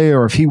Green Bay,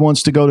 or if he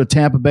wants to go to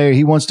Tampa Bay, or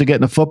he wants to get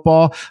into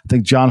football, I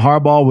think John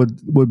Harbaugh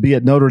would be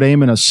at Notre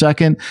Dame in a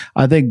second.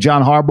 I think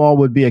John Harbaugh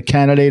would be a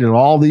candidate at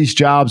all these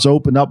jobs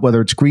open up,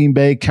 whether it's Green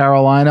Bay,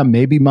 Carolina,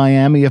 maybe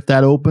Miami if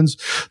that opens.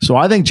 So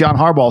I think John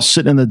Harbaugh is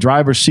sitting in the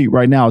driver's seat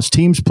right now. His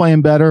team's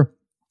playing better.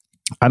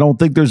 I don't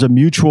think there's a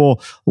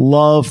mutual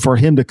love for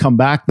him to come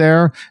back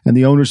there. And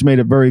the owners made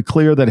it very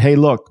clear that, hey,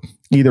 look,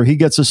 either he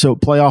gets us a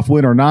playoff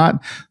win or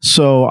not.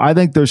 So I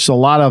think there's a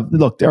lot of,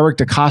 look, Eric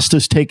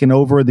DeCosta's taken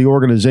over the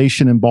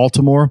organization in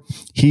Baltimore.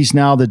 He's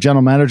now the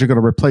general manager, going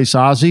to replace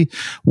Ozzie.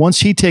 Once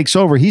he takes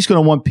over, he's going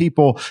to want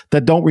people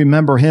that don't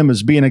remember him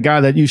as being a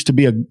guy that used to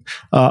be an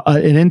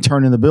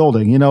intern in the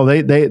building.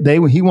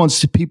 He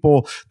wants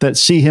people that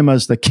see him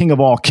as the king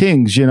of all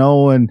kings,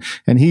 and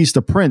he's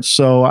the prince.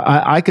 So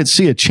I could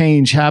see a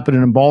change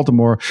happening in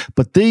Baltimore,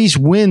 but these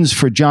wins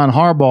for John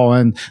Harbaugh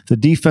and the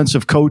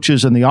defensive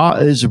coaches and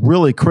is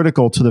really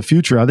critical to the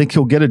future. I think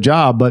he'll get a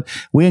job, but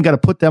we ain't got to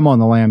put them on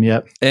the lam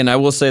yet. And I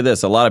will say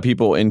this, a lot of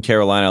people in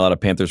Carolina, a lot of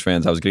Panthers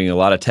fans, I was getting a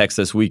lot of texts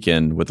this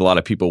weekend with a lot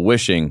of people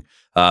wishing,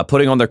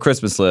 putting on their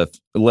Christmas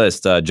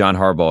list John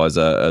Harbaugh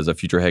as a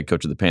future head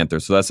coach of the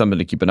Panthers. So that's something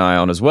to keep an eye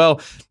on as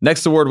well.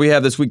 Next award we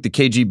have this week, the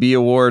KGB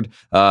Award,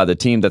 the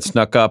team that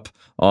snuck up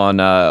on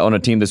a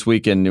team this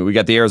week, and we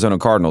got the Arizona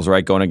Cardinals,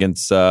 right, going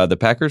against the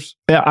Packers.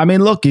 Yeah, I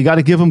mean, look, you got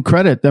to give them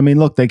credit. I mean,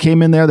 look, they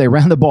came in there, they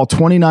ran the ball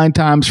 29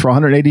 times for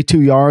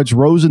 182 yards.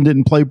 Rosen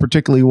didn't play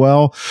particularly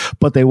well,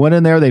 but they went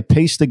in there, they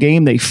paced the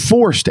game, they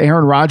forced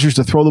Aaron Rodgers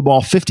to throw the ball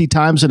 50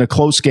 times in a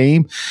close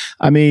game.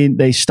 I mean,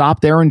 they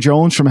stopped Aaron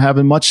Jones from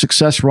having much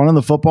success running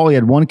the football. He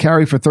had 1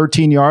 carry for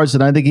 13 yards,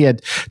 and I think he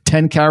had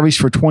 10 carries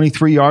for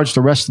 23 yards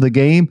the rest of the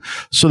game.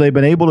 So they've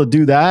been able to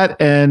do that,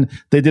 and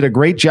they did a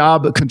great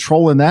job of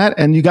controlling that.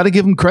 And you got to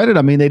give them credit.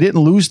 I mean, they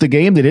didn't lose the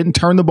game. They didn't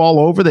turn the ball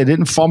over. They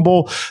didn't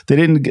fumble. They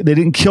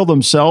didn't kill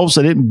themselves.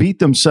 They didn't beat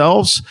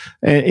themselves.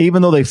 And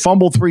even though they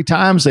fumbled 3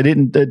 times, they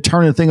didn't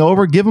turn the thing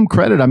over. Give them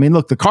credit. I mean,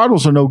 look, the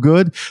Cardinals are no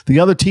good. The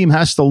other team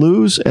has to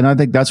lose, and I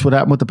think that's what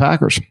happened with the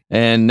Packers.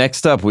 And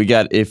next up, we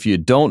got If You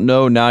Don't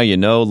Know, Now You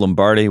Know.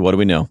 Lombardi, what do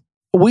we know?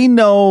 We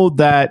know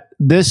that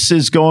this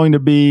is going to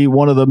be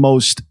one of the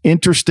most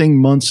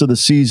interesting months of the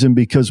season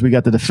because we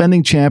got the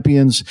defending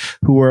champions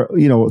who are,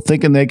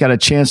 thinking they got a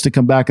chance to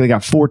come back. They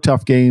got 4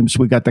 tough games.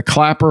 We got the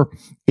Clapper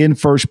in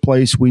first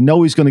place. We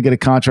know he's going to get a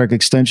contract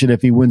extension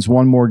if he wins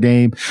 1 more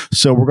game.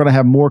 So we're going to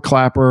have more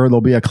Clapper.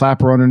 There'll be a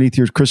Clapper underneath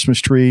your Christmas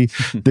tree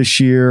this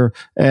year.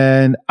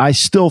 And I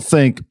still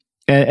think,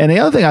 and the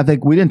other thing I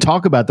think we didn't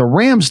talk about, the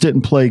Rams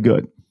didn't play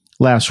good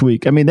last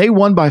week. I mean, they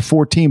won by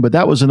 14, but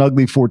that was an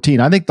ugly 14.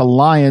 I think the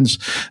Lions,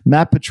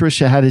 Matt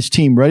Patricia had his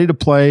team ready to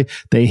play.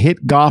 They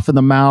hit Goff in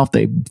the mouth.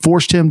 They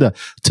forced him to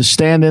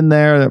stand in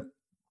there.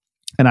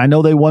 And I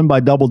know they won by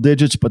double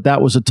digits, but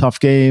that was a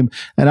tough game.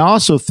 And I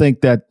also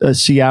think that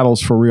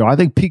Seattle's for real. I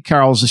think Pete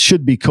Carroll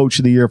should be coach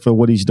of the year for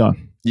what he's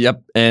done.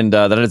 Yep, and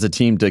that is a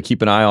team to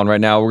keep an eye on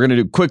right now. We're going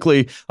to do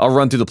quickly, I'll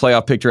run through the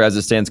playoff picture as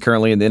it stands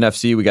currently in the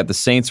NFC. We got the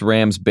Saints,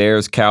 Rams,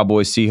 Bears,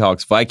 Cowboys,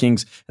 Seahawks,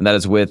 Vikings, and that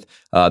is with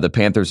the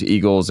Panthers,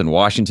 Eagles, and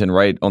Washington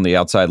right on the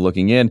outside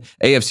looking in.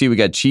 AFC, we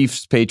got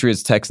Chiefs,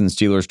 Patriots, Texans,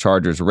 Steelers,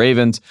 Chargers,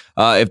 Ravens.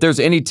 If there's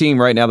any team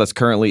right now that's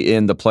currently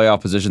in the playoff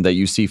position that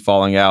you see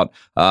falling out,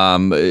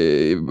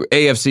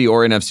 AFC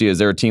or NFC, is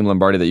there a team,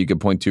 Lombardi, that you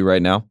could point to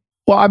right now?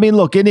 Well, I mean,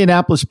 look,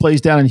 Indianapolis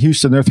plays down in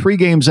Houston. They're 3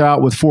 games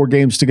out with 4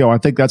 games to go. I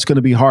think that's going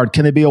to be hard.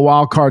 Can they be a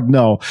wild card?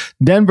 No.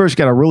 Denver's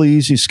got a really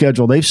easy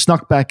schedule. They've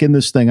snuck back in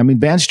this thing. I mean,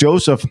 Vance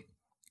Joseph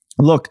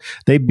Look,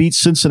 they beat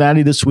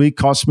Cincinnati this week,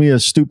 cost me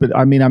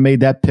I made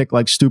that pick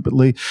like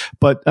stupidly,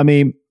 but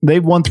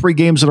they've won 3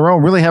 games in a row,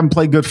 really haven't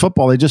played good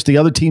football. The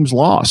other teams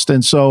lost.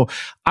 And so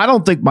I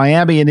don't think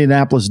Miami,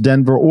 Indianapolis,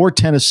 Denver, or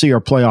Tennessee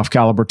are playoff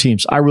caliber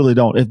teams. I really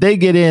don't. If they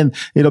get in,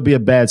 it'll be a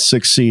bad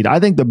 6 seed. I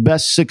think the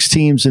best 6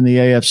 teams in the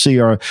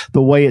AFC are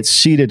the way it's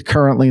seeded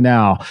currently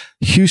now.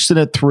 Houston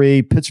at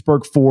 3,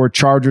 Pittsburgh 4,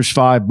 Chargers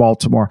 5,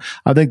 Baltimore.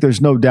 I think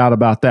there's no doubt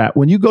about that.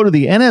 When you go to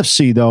the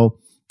NFC, though,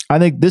 I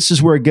think this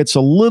is where it gets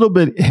a little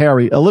bit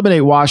hairy.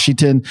 Eliminate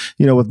Washington,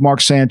 with Mark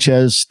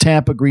Sanchez,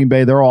 Tampa, Green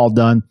Bay, they're all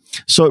done.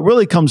 So it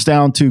really comes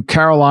down to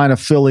Carolina,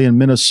 Philly, and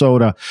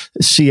Minnesota,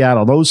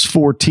 Seattle, those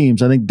 4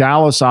 teams. I think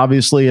Dallas,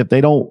 obviously, if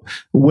they don't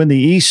win the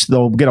East,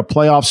 they'll get a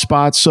playoff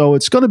spot. So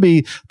it's going to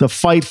be the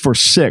fight for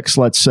 6,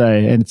 let's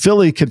say. And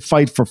Philly could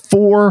fight for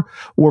 4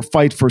 or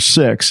fight for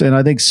 6. And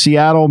I think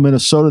Seattle,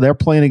 Minnesota, they're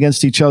playing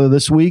against each other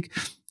this week.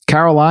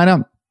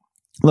 Carolina,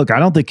 look, I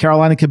don't think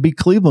Carolina can beat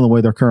Cleveland the way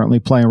they're currently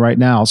playing right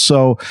now.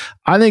 So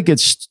I think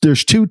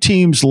there's 2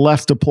 teams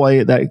left to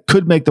play that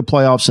could make the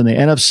playoffs in the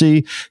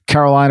NFC,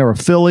 Carolina or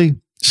Philly.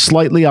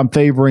 Slightly, I'm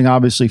favoring,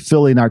 obviously,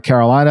 Philly, not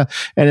Carolina.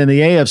 And in the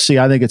AFC,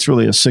 I think it's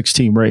really a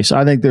 6-team race.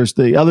 I think there's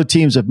the other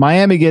teams. If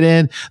Miami get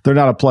in, they're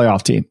not a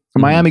playoff team.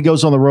 If Miami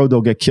goes on the road,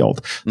 they'll get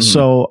killed.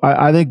 So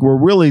I think we're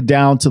really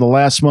down to the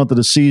last month of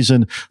the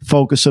season,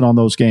 focusing on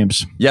those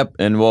games. Yep,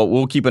 and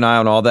we'll keep an eye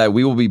on all that.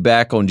 We will be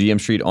back on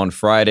GM Street on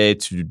Friday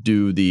to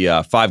do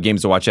the 5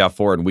 games to watch out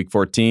for in Week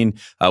 14.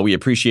 We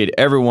appreciate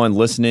everyone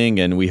listening,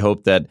 and we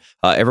hope that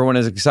everyone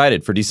is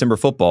excited for December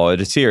football. It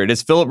is here. It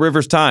is Philip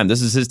Rivers' time.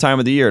 This is his time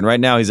of the year, and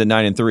right now he's at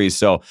 9-3.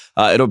 So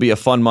it'll be a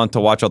fun month to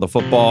watch all the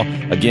football.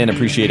 Again,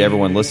 appreciate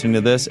everyone listening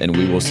to this, and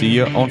we will see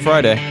you on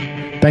Friday.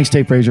 Thanks,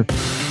 Tate Frazier.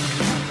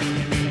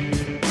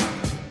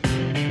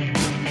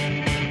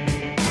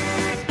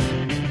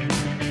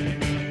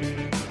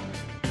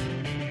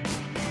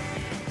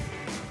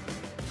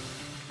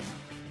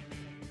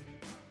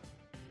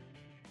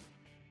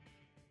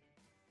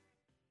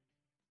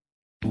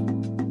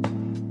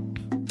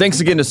 Thanks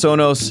again to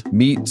Sonos.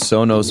 Meet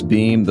Sonos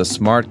Beam, the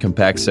smart,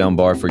 compact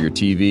soundbar for your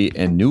TV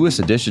and newest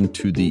addition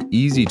to the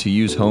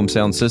easy-to-use home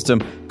sound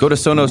system. Go to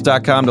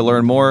Sonos.com to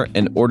learn more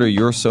and order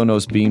your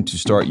Sonos Beam to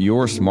start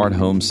your smart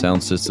home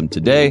sound system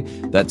today.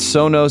 That's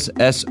Sonos,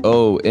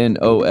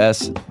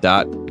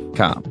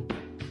 Sonos.com.